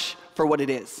flesh for what it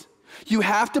is. You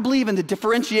have to believe in the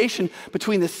differentiation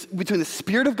between the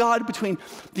Spirit of God, between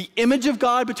the image of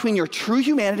God, between your true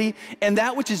humanity and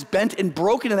that which is bent and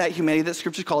broken in that humanity that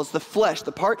Scripture calls the flesh,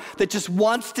 the part that just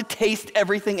wants to taste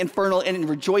everything infernal and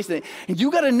rejoice in it. And you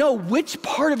got to know which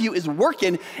part of you is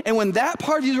working. And when that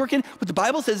part of you is working, what the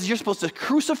Bible says is you're supposed to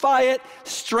crucify it,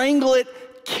 strangle it,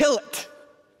 kill it.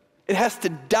 It has to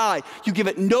die. You give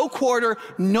it no quarter,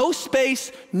 no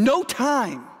space, no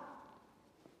time.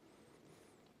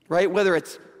 Right? Whether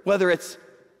it's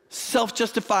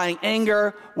self-justifying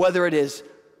anger, whether it is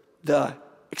the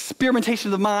experimentation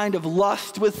of the mind of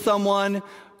lust with someone,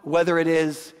 whether it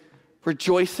is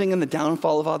rejoicing in the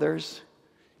downfall of others,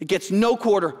 it gets no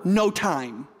quarter, no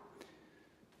time,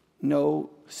 no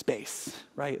space,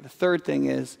 right? The third thing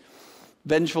is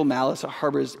vengeful malice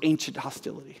harbors ancient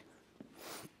hostility.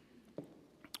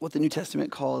 What the New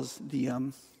Testament calls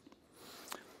the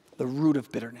root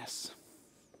of bitterness.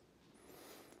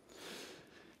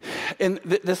 And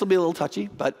this will be a little touchy,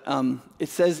 but it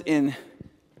says in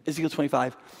Ezekiel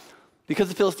 25, because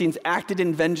the Philistines acted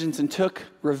in vengeance and took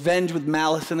revenge with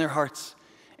malice in their hearts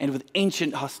and with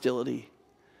ancient hostility,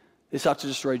 they sought to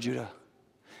destroy Judah.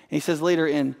 And he says later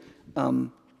in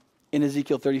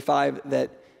Ezekiel 35 that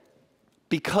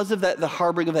because of that, the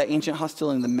harboring of that ancient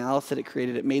hostility and the malice that it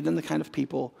created, it made them the kind of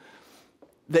people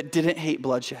that didn't hate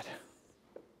bloodshed.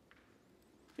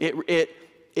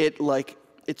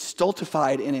 It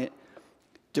stultified and it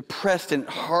depressed and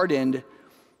hardened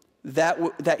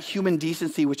that human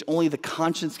decency which only the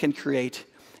conscience can create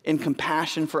in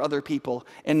compassion for other people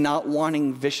and not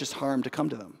wanting vicious harm to come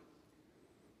to them.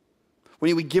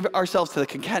 When we give ourselves to the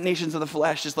concatenations of the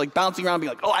flesh, just like bouncing around being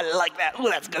like, oh, I like that. Oh,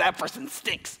 that's good. That person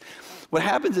stinks. What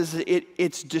happens is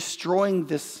it's destroying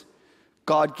this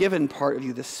God-given part of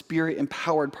you, the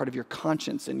Spirit-empowered part of your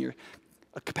conscience and your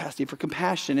a capacity for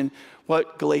compassion and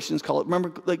what Galatians call it.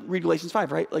 Remember, like read Galatians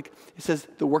 5, right? Like it says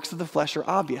the works of the flesh are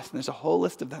obvious and there's a whole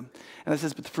list of them. And it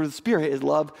says, but the fruit of the Spirit is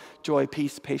love, joy,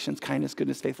 peace, patience, kindness,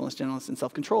 goodness, faithfulness, gentleness, and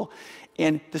self-control.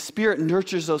 And the Spirit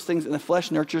nurtures those things and the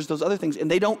flesh nurtures those other things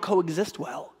and they don't coexist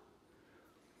well.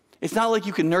 It's not like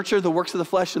you can nurture the works of the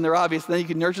flesh and they're obvious and then you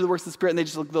can nurture the works of the Spirit and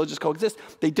they'll just coexist.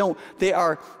 They don't. They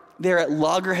are they're at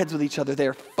loggerheads with each other.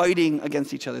 They're fighting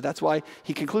against each other. That's why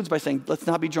he concludes by saying, let's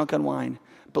not be drunk on wine,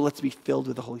 but let's be filled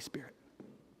with the Holy Spirit.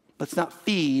 Let's not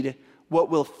feed what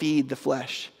will feed the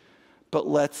flesh, but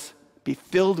let's be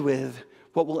filled with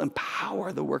what will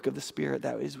empower the work of the Spirit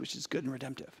which is good and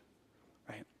redemptive,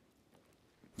 right?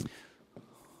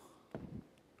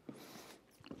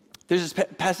 There's this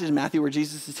passage in Matthew where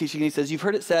Jesus is teaching, and he says, you've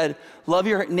heard it said, love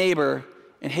your neighbor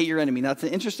and hate your enemy. Now, it's an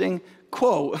interesting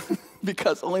quote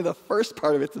because only the first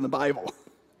part of it's in the Bible.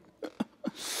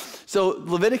 So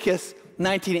Leviticus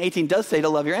 19:18 does say to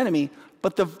love your enemy,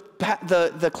 but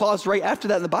the clause right after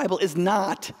that in the Bible is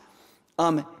not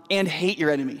and hate your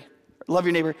enemy. Love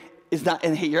your neighbor is not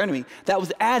and hate your enemy. That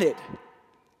was added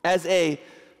as a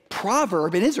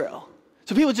proverb in Israel.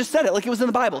 So people just said it like it was in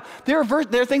the Bible. There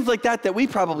are things like that we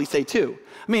probably say too.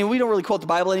 I mean, we don't really quote the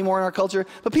Bible anymore in our culture,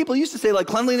 but people used to say like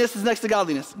cleanliness is next to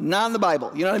godliness. Not in the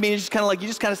Bible. You know what I mean? It's just kind of you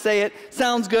just kind of say it.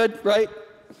 Sounds good, right?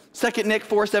 2 Nick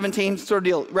 4:17 sort of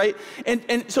deal, right?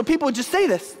 And so people would just say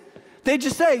this. They'd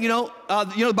just say,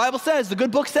 the Bible says, the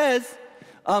good book says,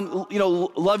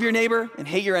 love your neighbor and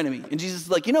hate your enemy. And Jesus is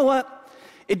like, you know what?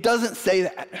 It doesn't say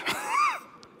that.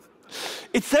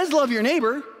 It says love your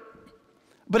neighbor,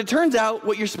 but it turns out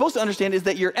what you're supposed to understand is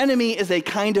that your enemy is a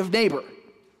kind of neighbor.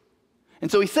 And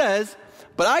so he says,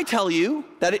 but I tell you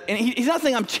that, and he's not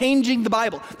saying I'm changing the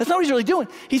Bible. That's not what he's really doing.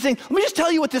 He's saying, let me just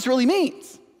tell you what this really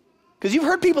means. Because you've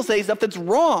heard people say stuff that's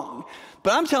wrong.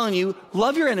 But I'm telling you,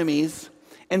 love your enemies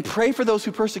and pray for those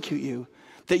who persecute you,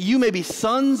 that you may be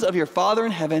sons of your Father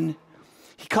in heaven.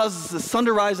 He causes the sun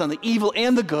to rise on the evil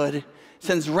and the good,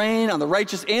 sends rain on the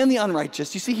righteous and the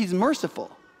unrighteous. You see, he's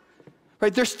merciful.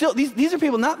 Right? They're still, these are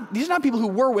people these are not people who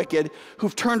were wicked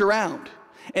who've turned around.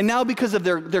 And now because of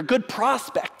their good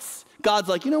prospects, God's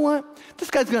like, you know what? This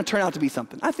guy's going to turn out to be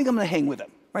something. I think I'm going to hang with him.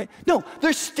 Right? No,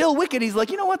 they're still wicked. He's like,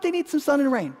 you know what? They need some sun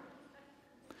and rain.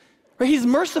 Right? He's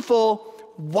merciful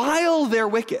while they're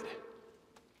wicked.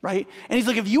 Right? And he's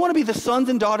like, if you want to be the sons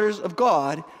and daughters of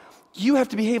God, you have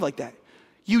to behave like that.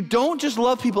 You don't just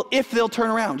love people if they'll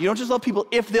turn around. You don't just love people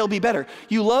if they'll be better.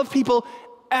 You love people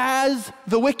as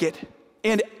the wicked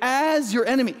and as your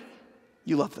enemy.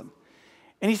 You love them.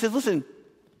 And he says, listen,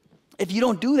 if you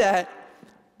don't do that,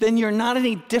 then you're not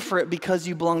any different because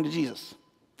you belong to Jesus.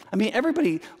 I mean,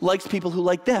 everybody likes people who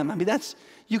like them. I mean,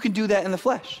 you can do that in the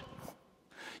flesh.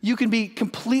 You can be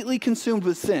completely consumed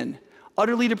with sin,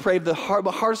 utterly depraved, the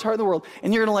hardest heart in the world,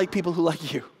 and you're going to like people who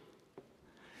like you.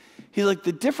 He's like,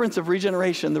 the difference of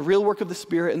regeneration, the real work of the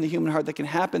Spirit in the human heart that can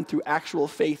happen through actual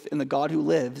faith in the God who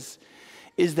lives,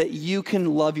 is that you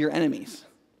can love your enemies.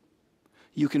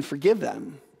 You can forgive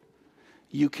them.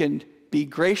 You can be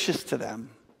gracious to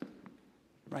them,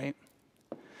 right?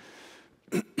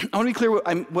 I want to be clear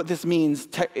what this means,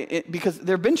 because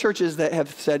there have been churches that have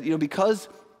said, because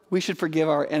we should forgive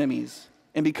our enemies,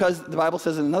 and because the Bible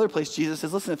says in another place, Jesus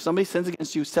says, listen, if somebody sins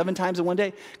against you 7 times in one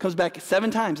day, comes back 7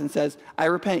 times and says, I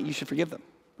repent, you should forgive them,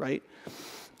 right?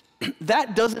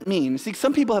 That doesn't mean, see,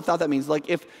 some people have thought that means, like,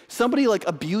 if somebody,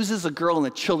 abuses a girl in the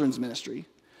children's ministry,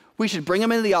 we should bring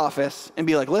them into the office and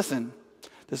be like, listen,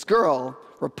 this girl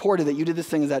reported that you did this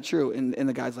thing, is that true? And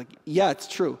the guy's like, yeah, it's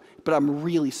true, but I'm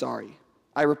really sorry.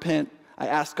 I repent, I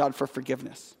ask God for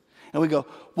forgiveness. And we go,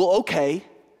 well, okay.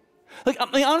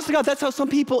 Honestly, God, that's how some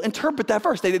people interpret that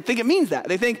verse. They think it means that.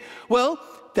 They think, well,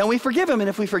 then we forgive him, and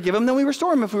if we forgive him, then we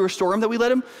restore him. If we restore him, then we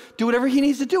let him do whatever he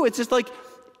needs to do. It's just like,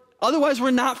 otherwise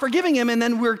we're not forgiving him, and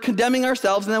then we're condemning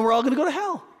ourselves, and then we're all going to go to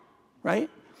hell, right?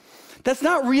 That's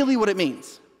not really what it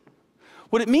means.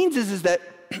 What it means is that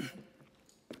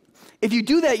if you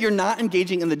do that, you're not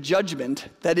engaging in the judgment,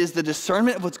 that is the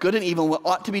discernment of what's good and evil and what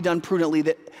ought to be done prudently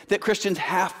that Christians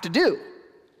have to do.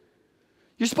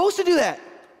 You're supposed to do that.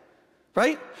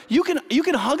 Right? You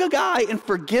can hug a guy and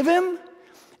forgive him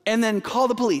and then call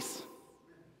the police.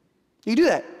 You can do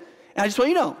that. And I just want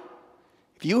you to know,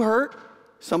 if you hurt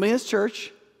somebody in this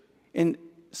church in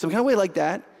some kind of way like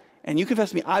that, and you confess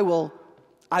to me, I will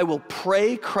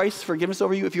pray Christ's forgiveness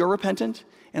over you if you're repentant,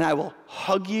 and I will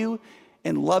hug you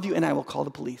and love you, and I will call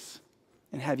the police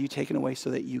and have you taken away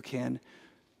so that you can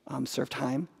serve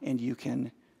time and you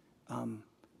can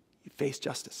face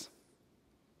justice.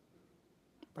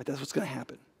 Right, that's what's going to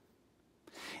happen.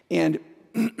 And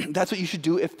that's what you should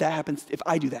do if that happens, if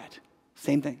I do that.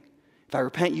 Same thing. If I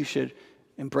repent, you should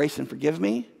embrace and forgive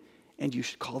me, and you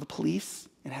should call the police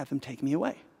and have them take me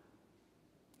away.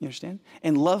 You understand?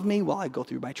 And love me while I go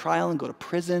through my trial and go to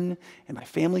prison, and my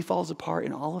family falls apart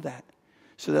and all of that,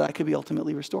 so that I could be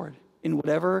ultimately restored in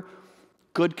whatever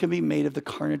good can be made of the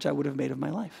carnage I would have made of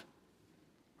my life.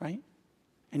 Right?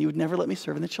 And you would never let me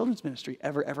serve in the children's ministry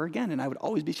ever again. And I would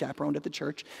always be chaperoned at the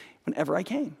church whenever I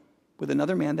came. with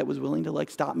another man that was willing to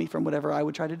stop me from whatever I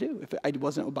would try to do if I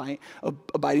wasn't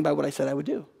abiding by what I said I would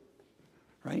do,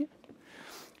 right?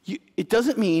 It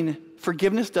doesn't mean,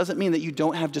 forgiveness doesn't mean that you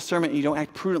don't have discernment and you don't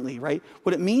act prudently, right?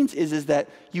 What it means is that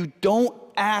you don't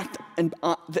act and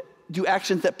do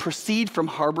actions that proceed from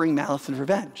harboring malice and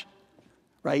revenge,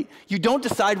 right? You don't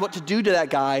decide what to do to that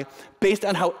guy based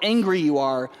on how angry you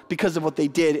are because of what they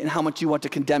did and how much you want to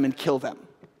condemn and kill them.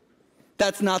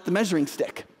 That's not the measuring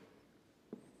stick,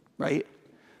 right?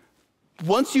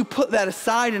 Once you put that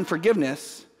aside in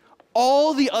forgiveness,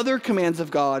 all the other commands of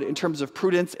God in terms of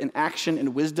prudence and action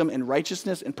and wisdom and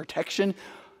righteousness and protection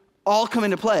all come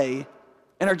into play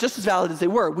and are just as valid as they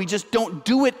were. We just don't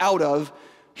do it out of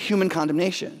human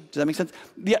condemnation. Does that make sense?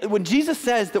 When Jesus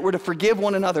says that we're to forgive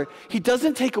one another, he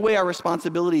doesn't take away our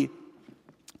responsibility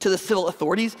to the civil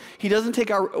authorities. He doesn't take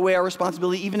away our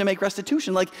responsibility even to make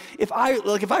restitution. If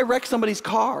I wreck somebody's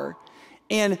car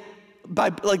and by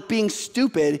being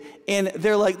stupid and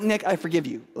they're like, Nick, I forgive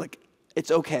you.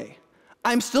 It's okay.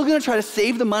 I'm still going to try to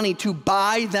save the money to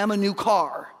buy them a new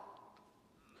car.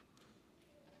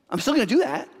 I'm still going to do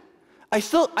that. I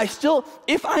still,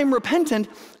 if I'm repentant,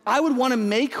 I would want to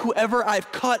make whoever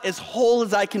I've cut as whole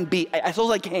as I can be, as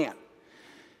whole as I can.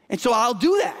 And so I'll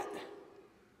do that,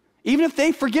 even if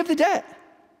they forgive the debt.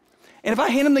 And if I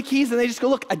hand them the keys and they just go,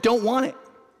 look, I don't want it,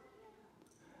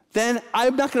 then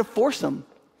I'm not going to force them,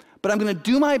 but I'm going to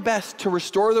do my best to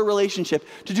restore the relationship,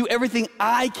 to do everything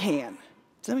I can.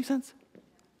 Does that make sense?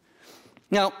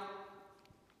 Now,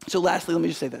 so lastly, let me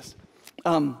just say this.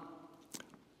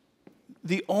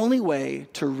 The only way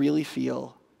to really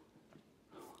feel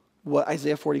what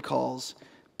Isaiah 40 calls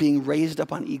being raised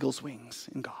up on eagle's wings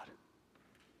in God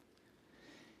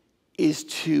is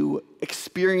to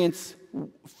experience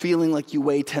feeling like you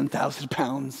weigh 10,000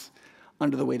 pounds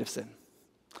under the weight of sin.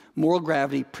 Moral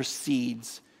gravity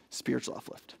precedes spiritual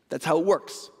uplift. That's how it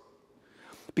works.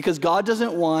 Because God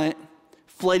doesn't want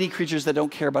flighty creatures that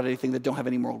don't care about anything, that don't have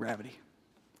any moral gravity,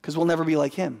 because we'll never be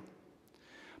like him.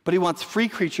 But he wants free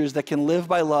creatures that can live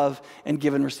by love and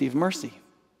give and receive mercy.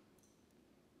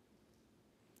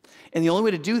 And the only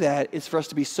way to do that is for us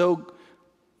to be so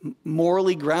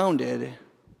morally grounded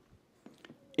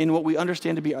in what we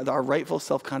understand to be our rightful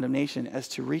self-condemnation as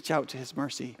to reach out to his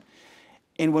mercy.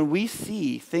 And when we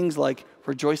see things like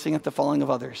rejoicing at the falling of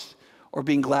others, or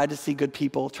being glad to see good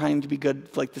people, trying to be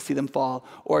good, to see them fall,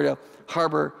 or to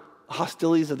harbor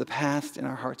hostilities of the past in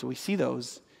our hearts, when we see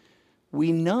those,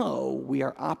 we know we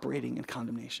are operating in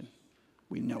condemnation.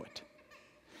 We know it.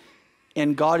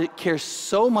 And God cares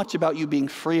so much about you being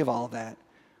free of all of that,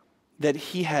 that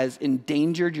he has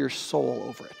endangered your soul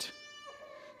over it.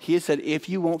 He has said, if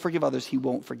you won't forgive others, he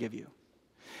won't forgive you.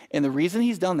 And the reason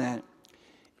he's done that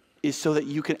is so that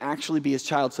you can actually be his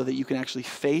child, so that you can actually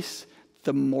face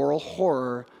the moral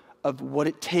horror of what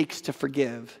it takes to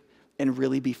forgive and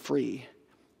really be free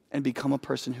and become a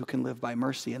person who can live by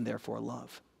mercy and therefore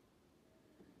love.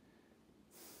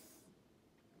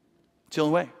 It's the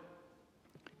only way.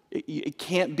 It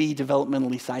can't be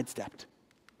developmentally sidestepped.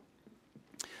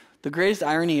 The greatest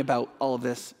irony about all of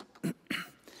this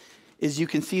is you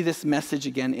can see this message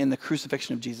again in the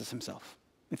crucifixion of Jesus himself.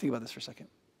 Let me think about this for a second.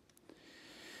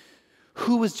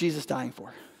 Who was Jesus dying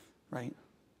for, right?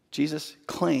 Jesus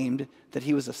claimed that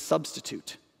he was a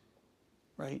substitute,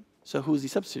 right? So who was he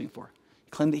substituting for?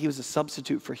 He claimed that he was a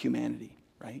substitute for humanity,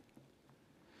 right?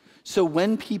 So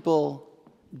when people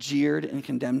jeered and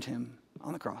condemned him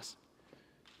on the cross,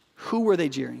 who were they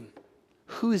jeering?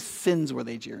 Whose sins were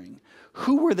they jeering?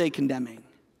 Who were they condemning,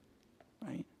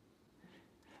 right?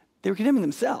 They were condemning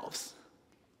themselves.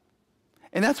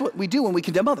 And that's what we do when we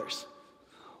condemn others,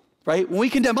 right? When we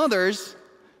condemn others,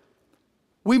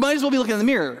 we might as well be looking in the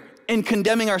mirror and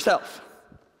condemning ourselves.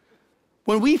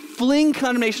 When we fling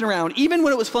condemnation around, even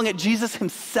when it was flung at Jesus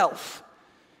himself,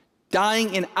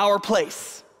 dying in our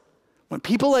place, when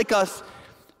people like us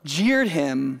jeered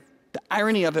him, the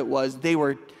irony of it was they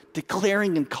were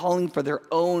declaring and calling for their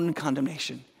own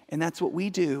condemnation. And that's what we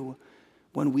do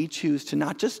when we choose to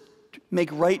not just make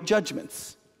right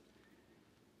judgments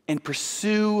and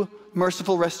pursue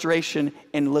merciful restoration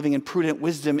and living in prudent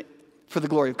wisdom for the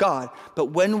glory of God, but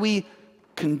when we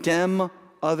condemn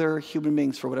other human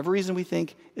beings for whatever reason we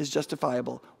think is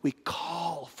justifiable, we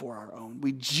call for our own,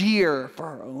 we jeer for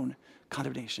our own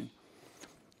condemnation.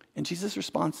 And Jesus'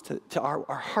 response to our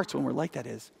hearts when we're like that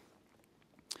is,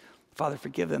 Father,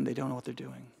 forgive them, they don't know what they're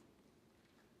doing,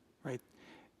 right?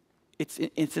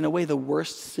 It's in a way the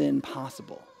worst sin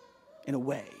possible, in a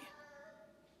way.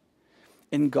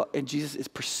 And Jesus is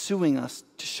pursuing us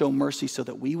to show mercy so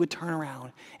that we would turn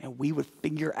around and we would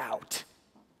figure out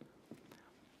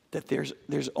that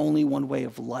there's only one way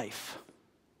of life,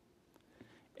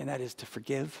 and that is to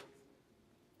forgive,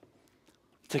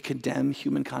 to condemn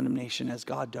human condemnation as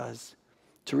God does,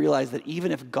 to realize that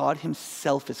even if God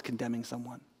himself is condemning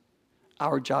someone,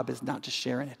 our job is not to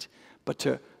share in it, but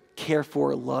to care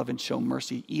for, love, and show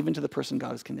mercy even to the person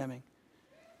God is condemning.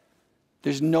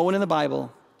 There's no one in the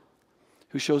Bible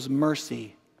who shows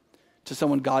mercy to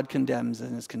someone God condemns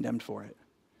and is condemned for it.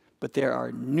 But there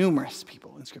are numerous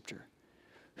people in Scripture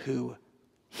who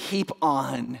heap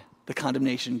on the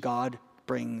condemnation God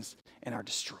brings and are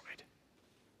destroyed.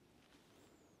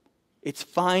 It's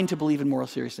fine to believe in moral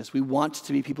seriousness. We want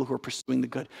to be people who are pursuing the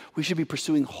good. We should be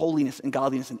pursuing holiness and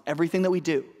godliness in everything that we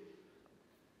do.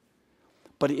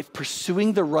 But if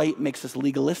pursuing the right makes us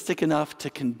legalistic enough to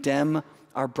condemn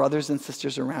our brothers and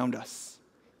sisters around us,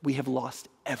 we have lost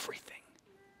everything.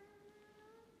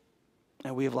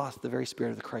 And we have lost the very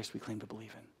spirit of the Christ we claim to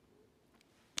believe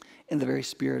in. And the very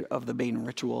spirit of the main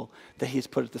ritual that he's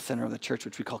put at the center of the church,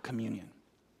 which we call communion.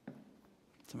 Does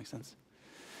that make sense?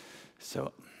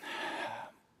 So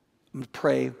I'm going to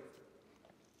pray,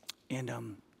 and we're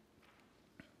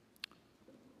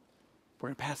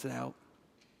going to pass it out.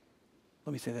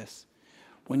 Let me say this.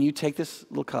 When you take this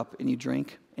little cup and you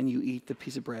drink and you eat the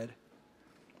piece of bread,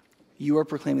 you are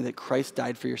proclaiming that Christ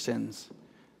died for your sins,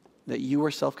 that you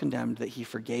were self-condemned, that he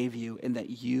forgave you, and that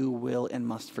you will and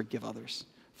must forgive others.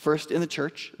 First in the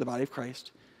church, the body of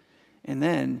Christ, and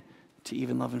then to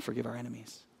even love and forgive our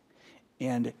enemies.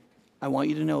 And I want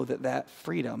you to know that that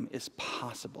freedom is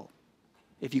possible.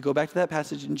 If you go back to that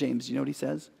passage in James, you know what he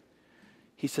says?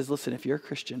 He says, listen, if you're a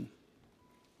Christian,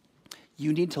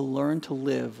 you need to learn to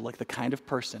live like the kind of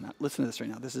person. Listen to this right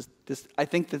now. I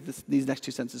think that these next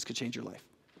two sentences could change your life.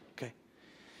 Okay?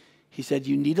 He said,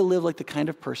 you need to live like the kind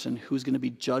of person who's going to be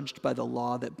judged by the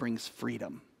law that brings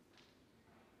freedom.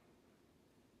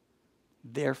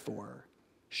 Therefore,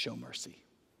 show mercy.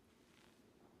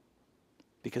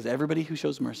 Because everybody who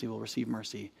shows mercy will receive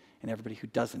mercy, and everybody who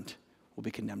doesn't will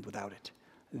be condemned without it.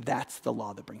 That's the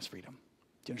law that brings freedom.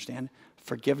 Do you understand?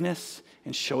 Forgiveness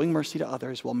and showing mercy to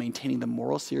others while maintaining the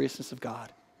moral seriousness of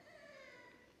God,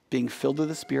 being filled with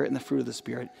the Spirit and the fruit of the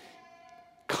Spirit,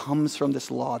 comes from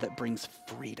this law that brings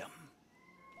freedom.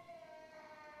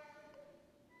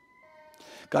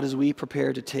 God, as we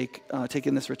prepare to take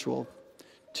in this ritual,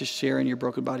 to share in your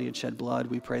broken body and shed blood,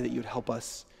 we pray that you would help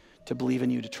us to believe in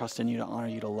you, to trust in you, to honor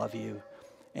you, to love you,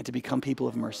 and to become people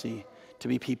of mercy, to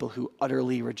be people who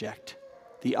utterly reject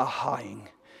the ahaing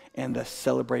and the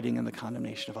celebrating and the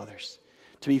condemnation of others,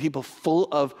 to be people full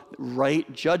of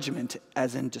right judgment,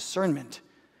 as in discernment,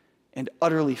 and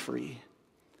utterly free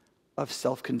of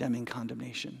self-condemning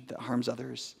condemnation that harms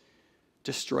others,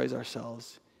 destroys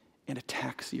ourselves, and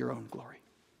attacks your own glory.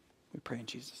 We pray in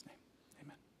Jesus' name.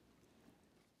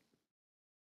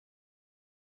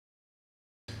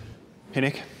 Hey,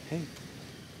 Nick. Hey.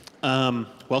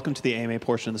 Welcome to the AMA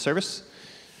portion of the service.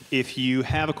 If you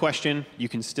have a question, you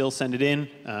can still send it in.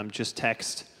 Just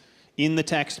text. In the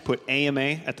text, put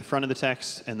AMA at the front of the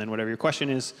text, and then whatever your question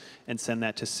is, and send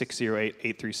that to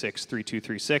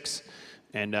 608-836-3236.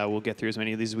 And we'll get through as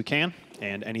many of these as we can,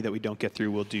 and any that we don't get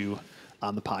through, we'll do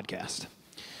on the podcast.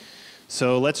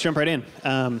 So let's jump right in.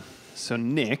 So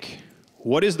Nick,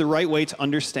 what is the right way to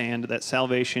understand that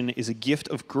salvation is a gift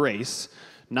of grace,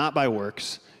 not by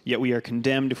works, yet we are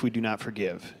condemned if we do not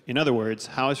forgive? In other words,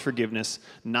 how is forgiveness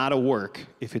not a work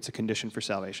if it's a condition for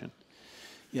salvation?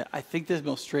 Yeah, I think the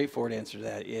most straightforward answer to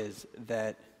that is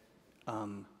that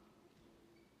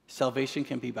salvation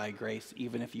can be by grace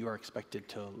even if you are expected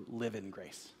to live in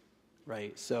grace,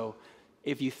 right? So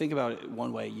if you think about it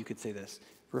one way, you could say this: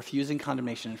 refusing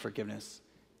condemnation and forgiveness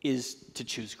is to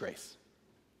choose grace.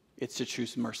 It's to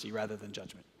choose mercy rather than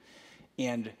judgment.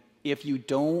 And if you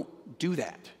don't do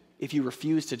that, if you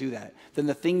refuse to do that, then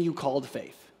the thing you called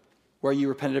faith, where you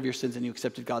repented of your sins and you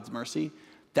accepted God's mercy,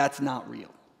 that's not real.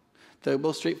 The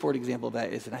most straightforward example of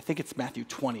that is, and I think it's Matthew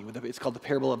 20, it's called the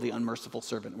parable of the unmerciful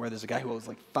servant, where there's a guy who owes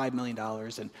like $5 million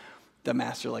and the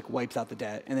master like wipes out the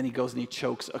debt, and then he goes and he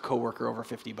chokes a coworker over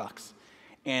 $50.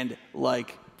 And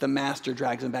like the master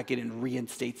drags him back in and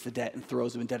reinstates the debt and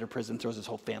throws him in debtor prison, throws his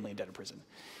whole family in debtor prison.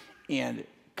 And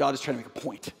God is trying to make a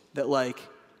point that like,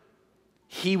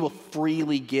 he will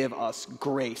freely give us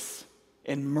grace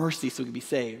and mercy so we can be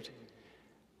saved.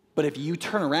 But if you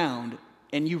turn around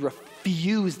and you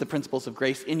refuse the principles of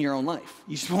grace in your own life,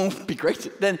 you just won't be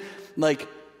gracious. Then, like,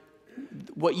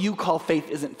 what you call faith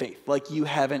isn't faith. Like, you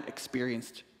haven't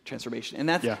experienced transformation. And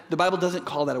that's, the Bible doesn't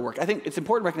call that a work. I think it's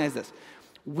important to recognize this.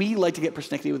 We like to get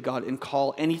persnickety with God and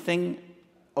call anything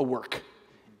a work.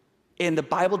 And the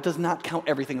Bible does not count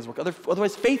everything as work.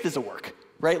 Otherwise, faith is a work.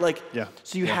 right? Like, Yeah.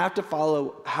 so you have to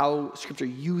follow how Scripture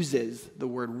uses the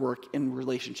word work in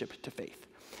relationship to faith.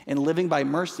 And living by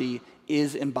mercy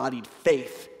is embodied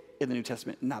faith in the New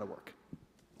Testament, not a work.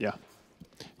 Yeah.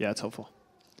 Yeah, it's helpful.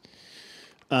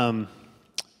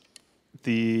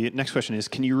 The next question is,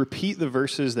 can you repeat the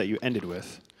verses that you ended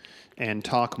with and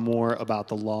talk more about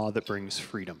the law that brings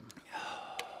freedom?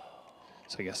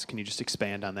 So I guess, can you just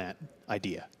expand on that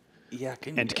idea? Yeah.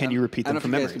 Can you repeat them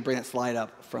from memory? I don't know if you guys can bring that slide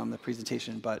up from the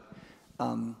presentation, but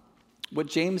what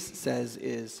James says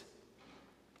is,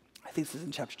 I think this is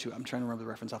in chapter 2. I'm trying to remember the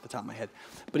reference off the top of my head.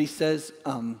 But he says,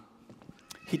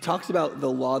 he talks about the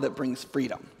law that brings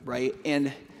freedom, right?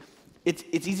 And it's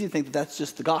easy to think that that's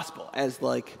just the gospel, as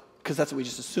like, because that's what we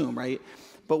just assume, right?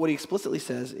 But what he explicitly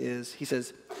says is, he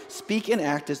says, speak and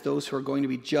act as those who are going to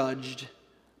be judged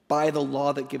by the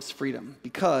law that gives freedom,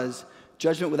 because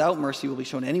judgment without mercy will be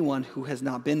shown anyone who has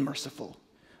not been merciful.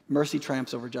 Mercy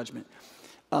triumphs over judgment.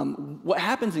 What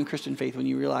happens in Christian faith when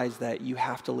you realize that you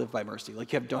have to live by mercy? Like,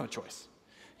 don't have a choice.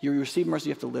 You receive mercy,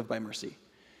 you have to live by mercy.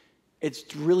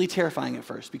 It's really terrifying at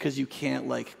first, because you can't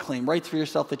like claim rights for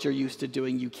yourself that you're used to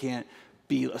doing. You can't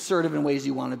be assertive in ways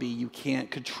you want to be. You can't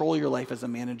control your life as a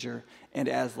manager and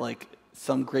as like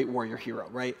some great warrior hero,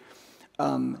 right?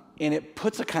 And it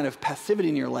puts a kind of passivity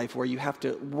in your life where you have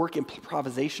to work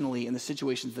improvisationally in the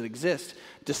situations that exist,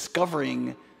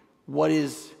 discovering what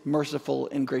is merciful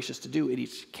and gracious to do in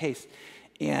each case.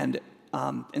 And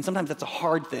sometimes that's a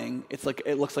hard thing. It's like,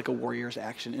 it looks like a warrior's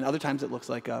action. And other times it looks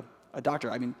like a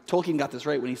doctor. I mean, Tolkien got this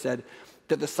right when he said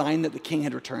that the sign that the king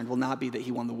had returned will not be that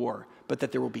he won the war, but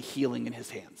that there will be healing in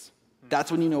his hands.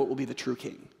 That's when you know it will be the true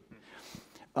king.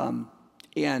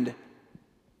 And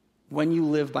when you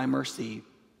live by mercy,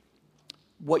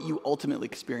 what you ultimately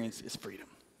experience is freedom.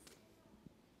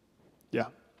 Yeah.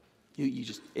 You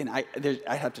just, and I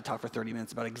have to talk for 30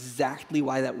 minutes about exactly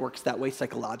why that works that way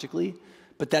psychologically,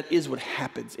 but that is what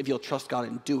happens if you'll trust God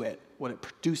and do it, what it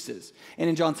produces. And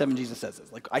in John 7, Jesus says this,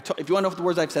 like, if you want to know if the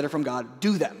words I've said are from God,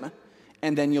 do them,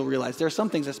 and then you'll realize there are some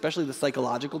things, especially the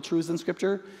psychological truths in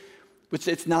Scripture, which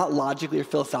it's not logically or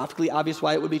philosophically obvious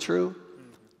why it would be true.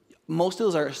 Most of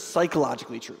those are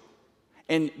psychologically true.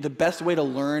 And the best way to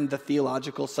learn the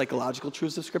theological, psychological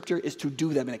truths of Scripture is to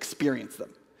do them and experience them.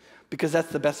 Because that's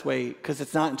the best way, because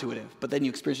it's not intuitive, but then you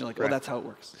experience it, you're like, oh, that's how it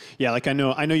works. Yeah, like I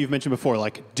know you've mentioned before,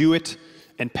 like do it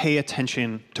and pay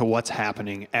attention to what's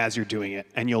happening as you're doing it,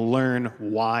 and you'll learn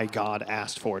why God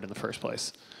asked for it in the first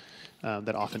place.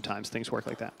 That oftentimes things work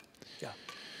like that.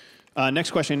 Yeah.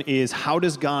 Next question is, how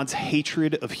does God's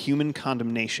hatred of human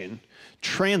condemnation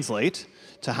translate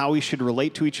to how we should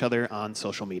relate to each other on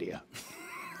social media?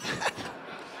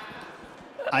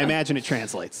 I imagine it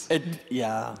translates.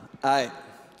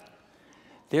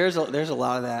 There's a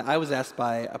lot of that. I was asked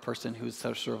by a person who's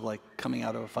sort of like coming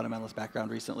out of a fundamentalist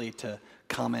background recently to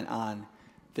comment on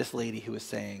this lady who was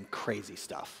saying crazy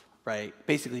stuff, right?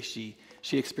 Basically, she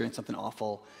experienced something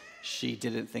awful. She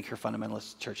didn't think her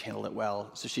fundamentalist church handled it well,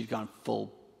 so she'd gone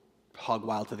full hog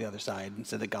wild to the other side and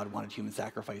said that God wanted human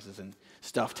sacrifices and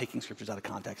stuff, taking scriptures out of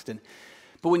context.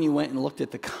 But when you went and looked at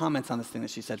the comments on this thing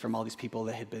that she said from all these people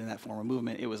that had been in that former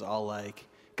movement, it was all like,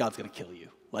 God's going to kill you.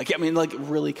 Like, I mean, like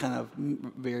really kind of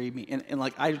very mean. And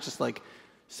like, I just like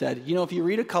said, you know, if you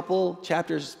read a couple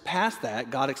chapters past that,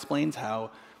 God explains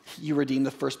how you redeem the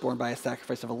firstborn by a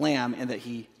sacrifice of a lamb and that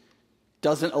he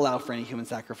doesn't allow for any human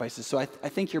sacrifices. So I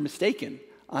think you're mistaken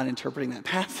on interpreting that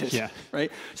passage,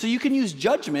 right? So you can use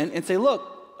judgment and say,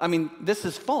 look, I mean, this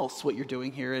is false, what you're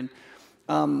doing here.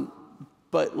 And,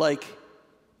 but like,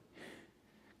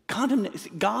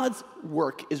 condemnation, God's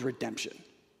work is redemption.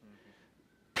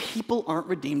 People aren't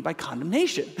redeemed by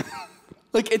condemnation.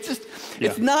 Like, it's just,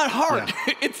 it's not hard.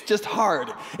 Yeah. It's just hard.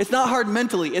 It's not hard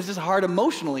mentally. It's just hard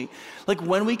emotionally. Like,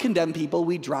 when we condemn people,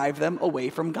 we drive them away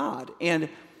from God. And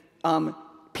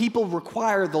people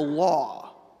require the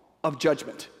law of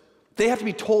judgment. They have to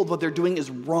be told what they're doing is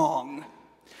wrong.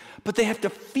 But they have to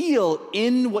feel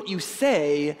in what you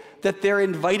say that they're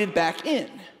invited back in,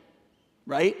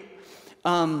 right?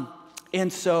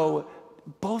 And so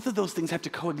both of those things have to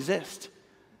coexist,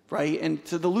 right? And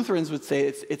so the Lutherans would say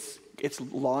it's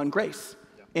law and grace.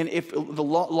 Yeah. And if the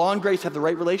law and grace have the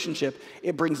right relationship,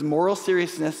 it brings moral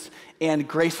seriousness and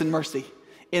grace and mercy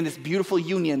in this beautiful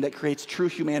union that creates true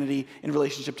humanity in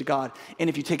relationship to God. And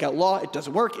if you take out law, it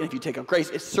doesn't work. And if you take out grace,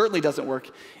 it certainly doesn't work.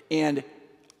 And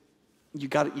you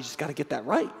just got to get that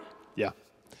right. Yeah.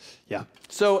 Yeah.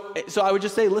 So I would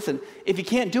just say, listen, if you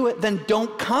can't do it, then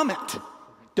don't comment.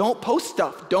 Don't post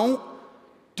stuff. Don't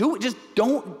do it. Just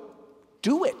don't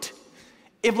do it.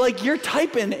 If like you're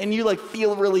typing and you like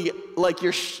feel really like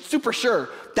you're super sure,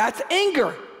 that's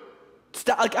anger.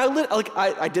 Stop.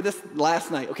 I did this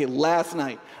last night. Okay, last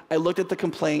night I looked at the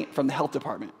complaint from the health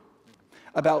department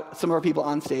about some of our people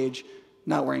on stage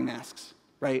not wearing masks,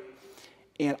 right?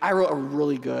 And I wrote a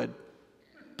really good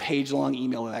page-long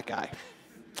email to that guy,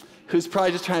 who's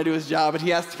probably just trying to do his job, and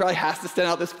probably has to send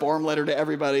out this form letter to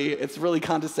everybody. It's really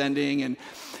condescending, and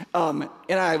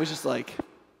I was just like,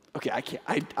 okay,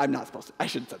 I'm not supposed to. I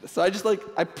shouldn't have said this. So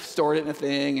I stored it in a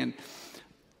thing, and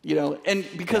and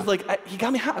because he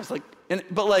got me hot. I was like,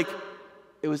 but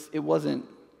it wasn't.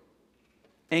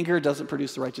 Anger doesn't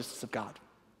produce the righteousness of God.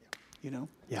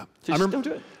 Yeah. So just don't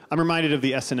do it. I'm reminded of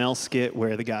the SNL skit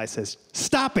where the guy says,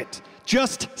 "Stop it,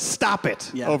 just stop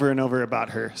it," over and over about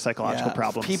her psychological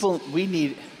problems. People,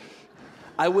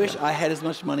 I wish I had as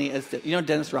much money as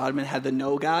Dennis Rodman had the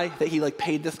no guy, that he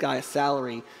paid this guy a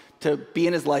salary to be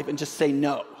in his life and just say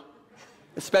no.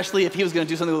 Especially if he was going to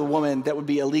do something with a woman that would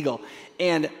be illegal.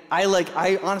 And I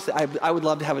honestly would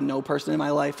love to have a no person in my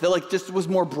life that just was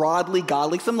more broadly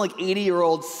godly, some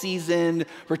 80-year-old seasoned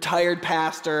retired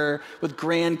pastor with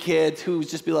grandkids who's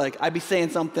just be like, I'd be saying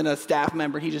something to a staff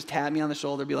member, he'd just tap me on the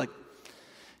shoulder, be like,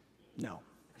 no.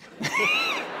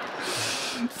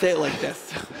 Say it like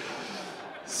this.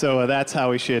 So that's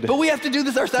how we should. But we have to do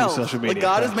this ourselves. Do social media.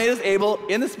 God has made us able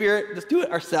in the Spirit. Let's do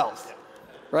it ourselves,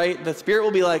 right? The Spirit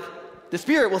will be like. The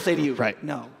Spirit will say to you, right.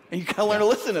 No. And you gotta learn to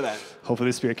listen to that. Hopefully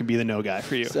the Spirit can be the no guy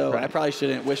for you. So right. I probably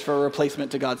shouldn't wish for a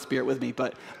replacement to God's Spirit with me,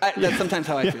 but that's sometimes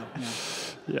how I feel.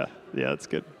 Yeah, that's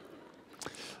good.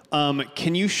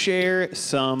 Can you share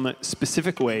some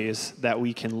specific ways that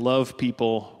we can love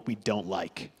people we don't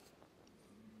like?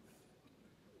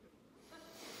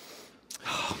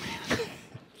 Oh, man.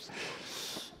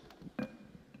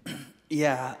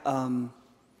 Yeah.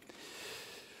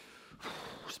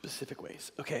 Specific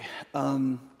ways. Okay.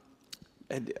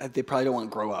 They probably don't want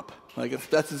to grow up.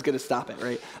 That's as good as stop it,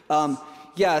 right?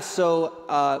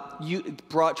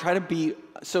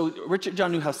 So Richard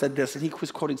John Newhouse said this, and he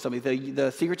was quoting somebody,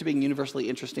 the secret to being universally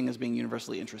interesting is being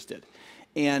universally interested.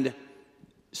 And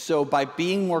so by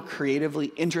being more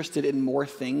creatively interested in more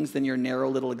things than your narrow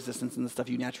little existence and the stuff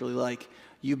you naturally like,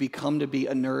 you become to be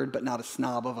a nerd but not a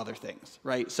snob of other things,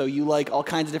 right? So you like all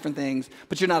kinds of different things,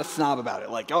 but you're not a snob about it.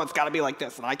 It's got to be like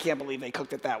this, and I can't believe they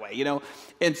cooked it that way,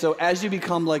 And so as you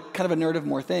become kind of a nerd of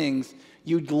more things,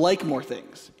 you like more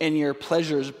things, and your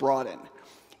pleasures broaden.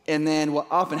 And then what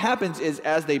often happens is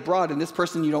as they broaden, this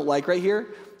person you don't like right here,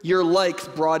 your likes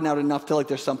broaden out enough to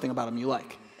there's something about them you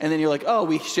like. And then you're like, oh,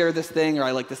 we share this thing, or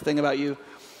I like this thing about you.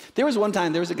 There was one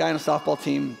time, there was a guy on a softball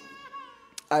team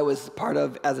I was part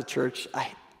of as a church. I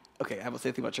won't say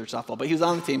anything about church softball, but he was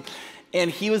on the team.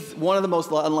 And he was one of the most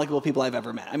unlikable people I've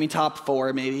ever met. I mean, top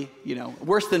 4 maybe,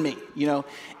 worse than me,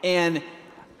 And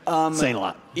saying a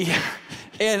lot. Yeah.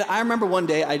 And I remember one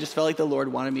day I just felt like the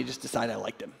Lord wanted me to just decide I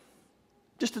liked him.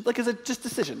 Just as a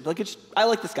decision. I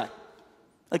like this guy.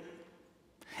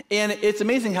 And it's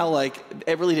amazing how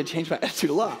it really did change my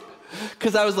attitude a lot.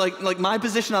 Because I was like my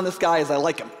position on this guy is I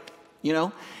like him,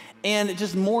 And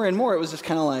just more and more, it was just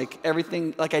kind of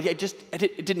everything,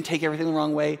 it didn't take everything the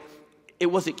wrong way. It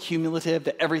wasn't cumulative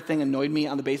that everything annoyed me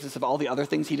on the basis of all the other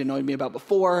things he'd annoyed me about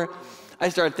before. I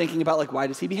started thinking about why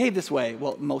does he behave this way?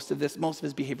 Well, most of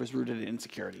his behavior is rooted in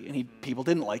insecurity, and people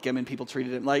didn't like him, and people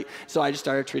treated him so I just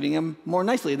started treating him more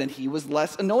nicely, and then he was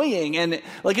less annoying, and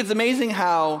it's amazing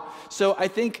how. So I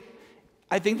think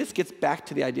this gets back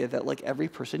to the idea that every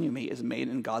person you meet is made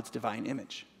in God's divine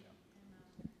image.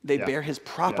 They bear his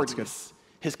properties,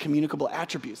 his communicable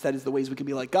attributes. That is the ways we can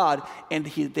be like God, and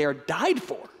they are died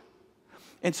for.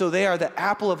 And so they are the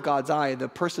apple of God's eye, the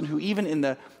person who even in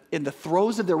the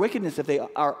throes of their wickedness, if they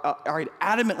are an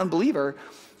adamant unbeliever,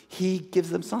 he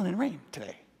gives them sun and rain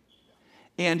today.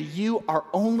 And you are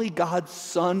only God's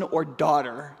son or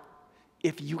daughter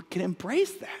if you can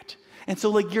embrace that. And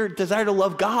so your desire to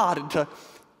love God and to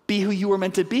be who you were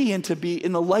meant to be and to be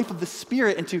in the life of the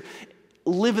Spirit and to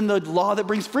live in the law that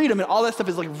brings freedom and all that stuff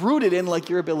is rooted in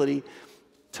your ability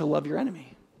to love your enemy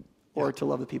or to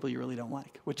love the people you really don't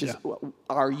like, which is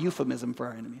our euphemism for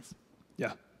our enemies.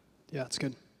 Yeah, that's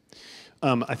good.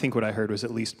 I think what I heard was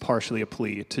at least partially a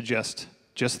plea to just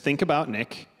think about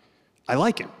Nick. I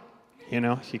like him.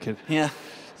 He could. Yeah.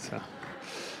 So.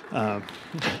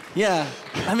 Yeah.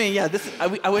 I mean,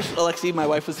 I wish Alexi, my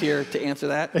wife, was here to answer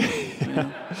that.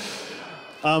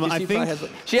 I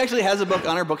think she actually has a book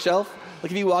on her bookshelf.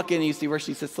 If you walk in and you see where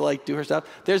she sits to do her stuff,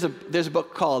 there's a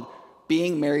book called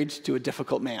Being Married to a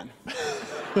Difficult Man.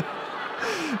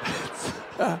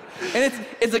 And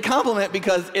it's a compliment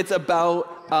because it's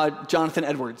about Jonathan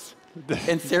Edwards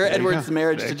and Sarah Edwards'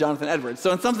 marriage to Jonathan Edwards.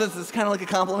 So in some sense, it's kind of like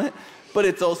a compliment, but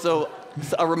it's also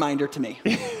a reminder to me.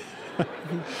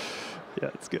 Yeah,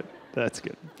 that's good. That's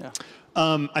good. Yeah.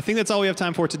 I think that's all we have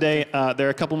time for today. There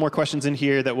are a couple more questions in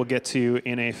here that we'll get to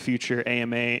in a future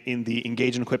AMA in the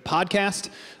Engage and Equip podcast.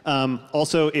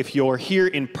 Also, if you're here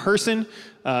in person,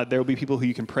 there will be people who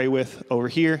you can pray with over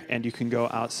here, and you can go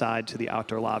outside to the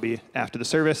outdoor lobby after the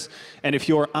service. And if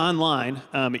you're online,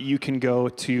 you can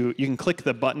click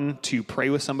the button to pray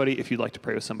with somebody if you'd like to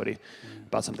pray with somebody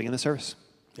about something in the service.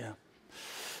 Yeah.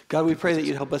 God, we pray that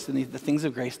you'd help us in the things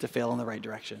of grace to fail in the right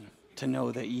direction, to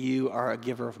know that you are a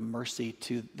giver of mercy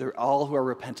to all who are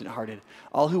repentant-hearted.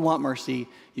 All who want mercy,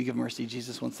 you give mercy.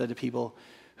 Jesus once said to people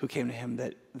who came to him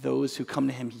that those who come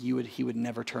to him, he would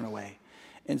never turn away.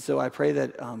 And so I pray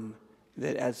that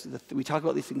that as we talk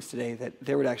about these things today, that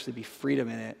there would actually be freedom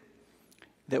in it,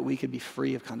 that we could be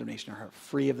free of condemnation in our heart,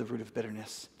 free of the root of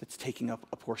bitterness that's taking up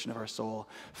a portion of our soul,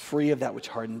 free of that which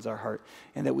hardens our heart,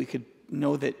 and that we could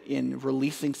know that in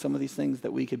releasing some of these things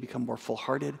that we could become more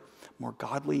full-hearted, more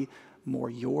godly, more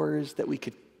yours, that we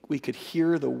could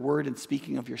hear the word and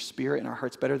speaking of your Spirit in our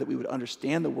hearts better, that we would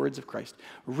understand the words of Christ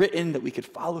written, that we could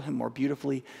follow him more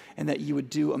beautifully, and that you would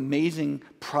do amazing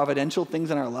providential things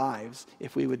in our lives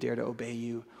if we would dare to obey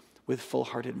you with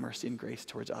full-hearted mercy and grace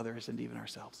towards others and even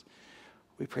ourselves.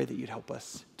 We pray that you'd help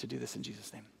us to do this in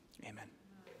Jesus' name. Amen.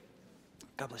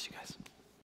 God bless you guys.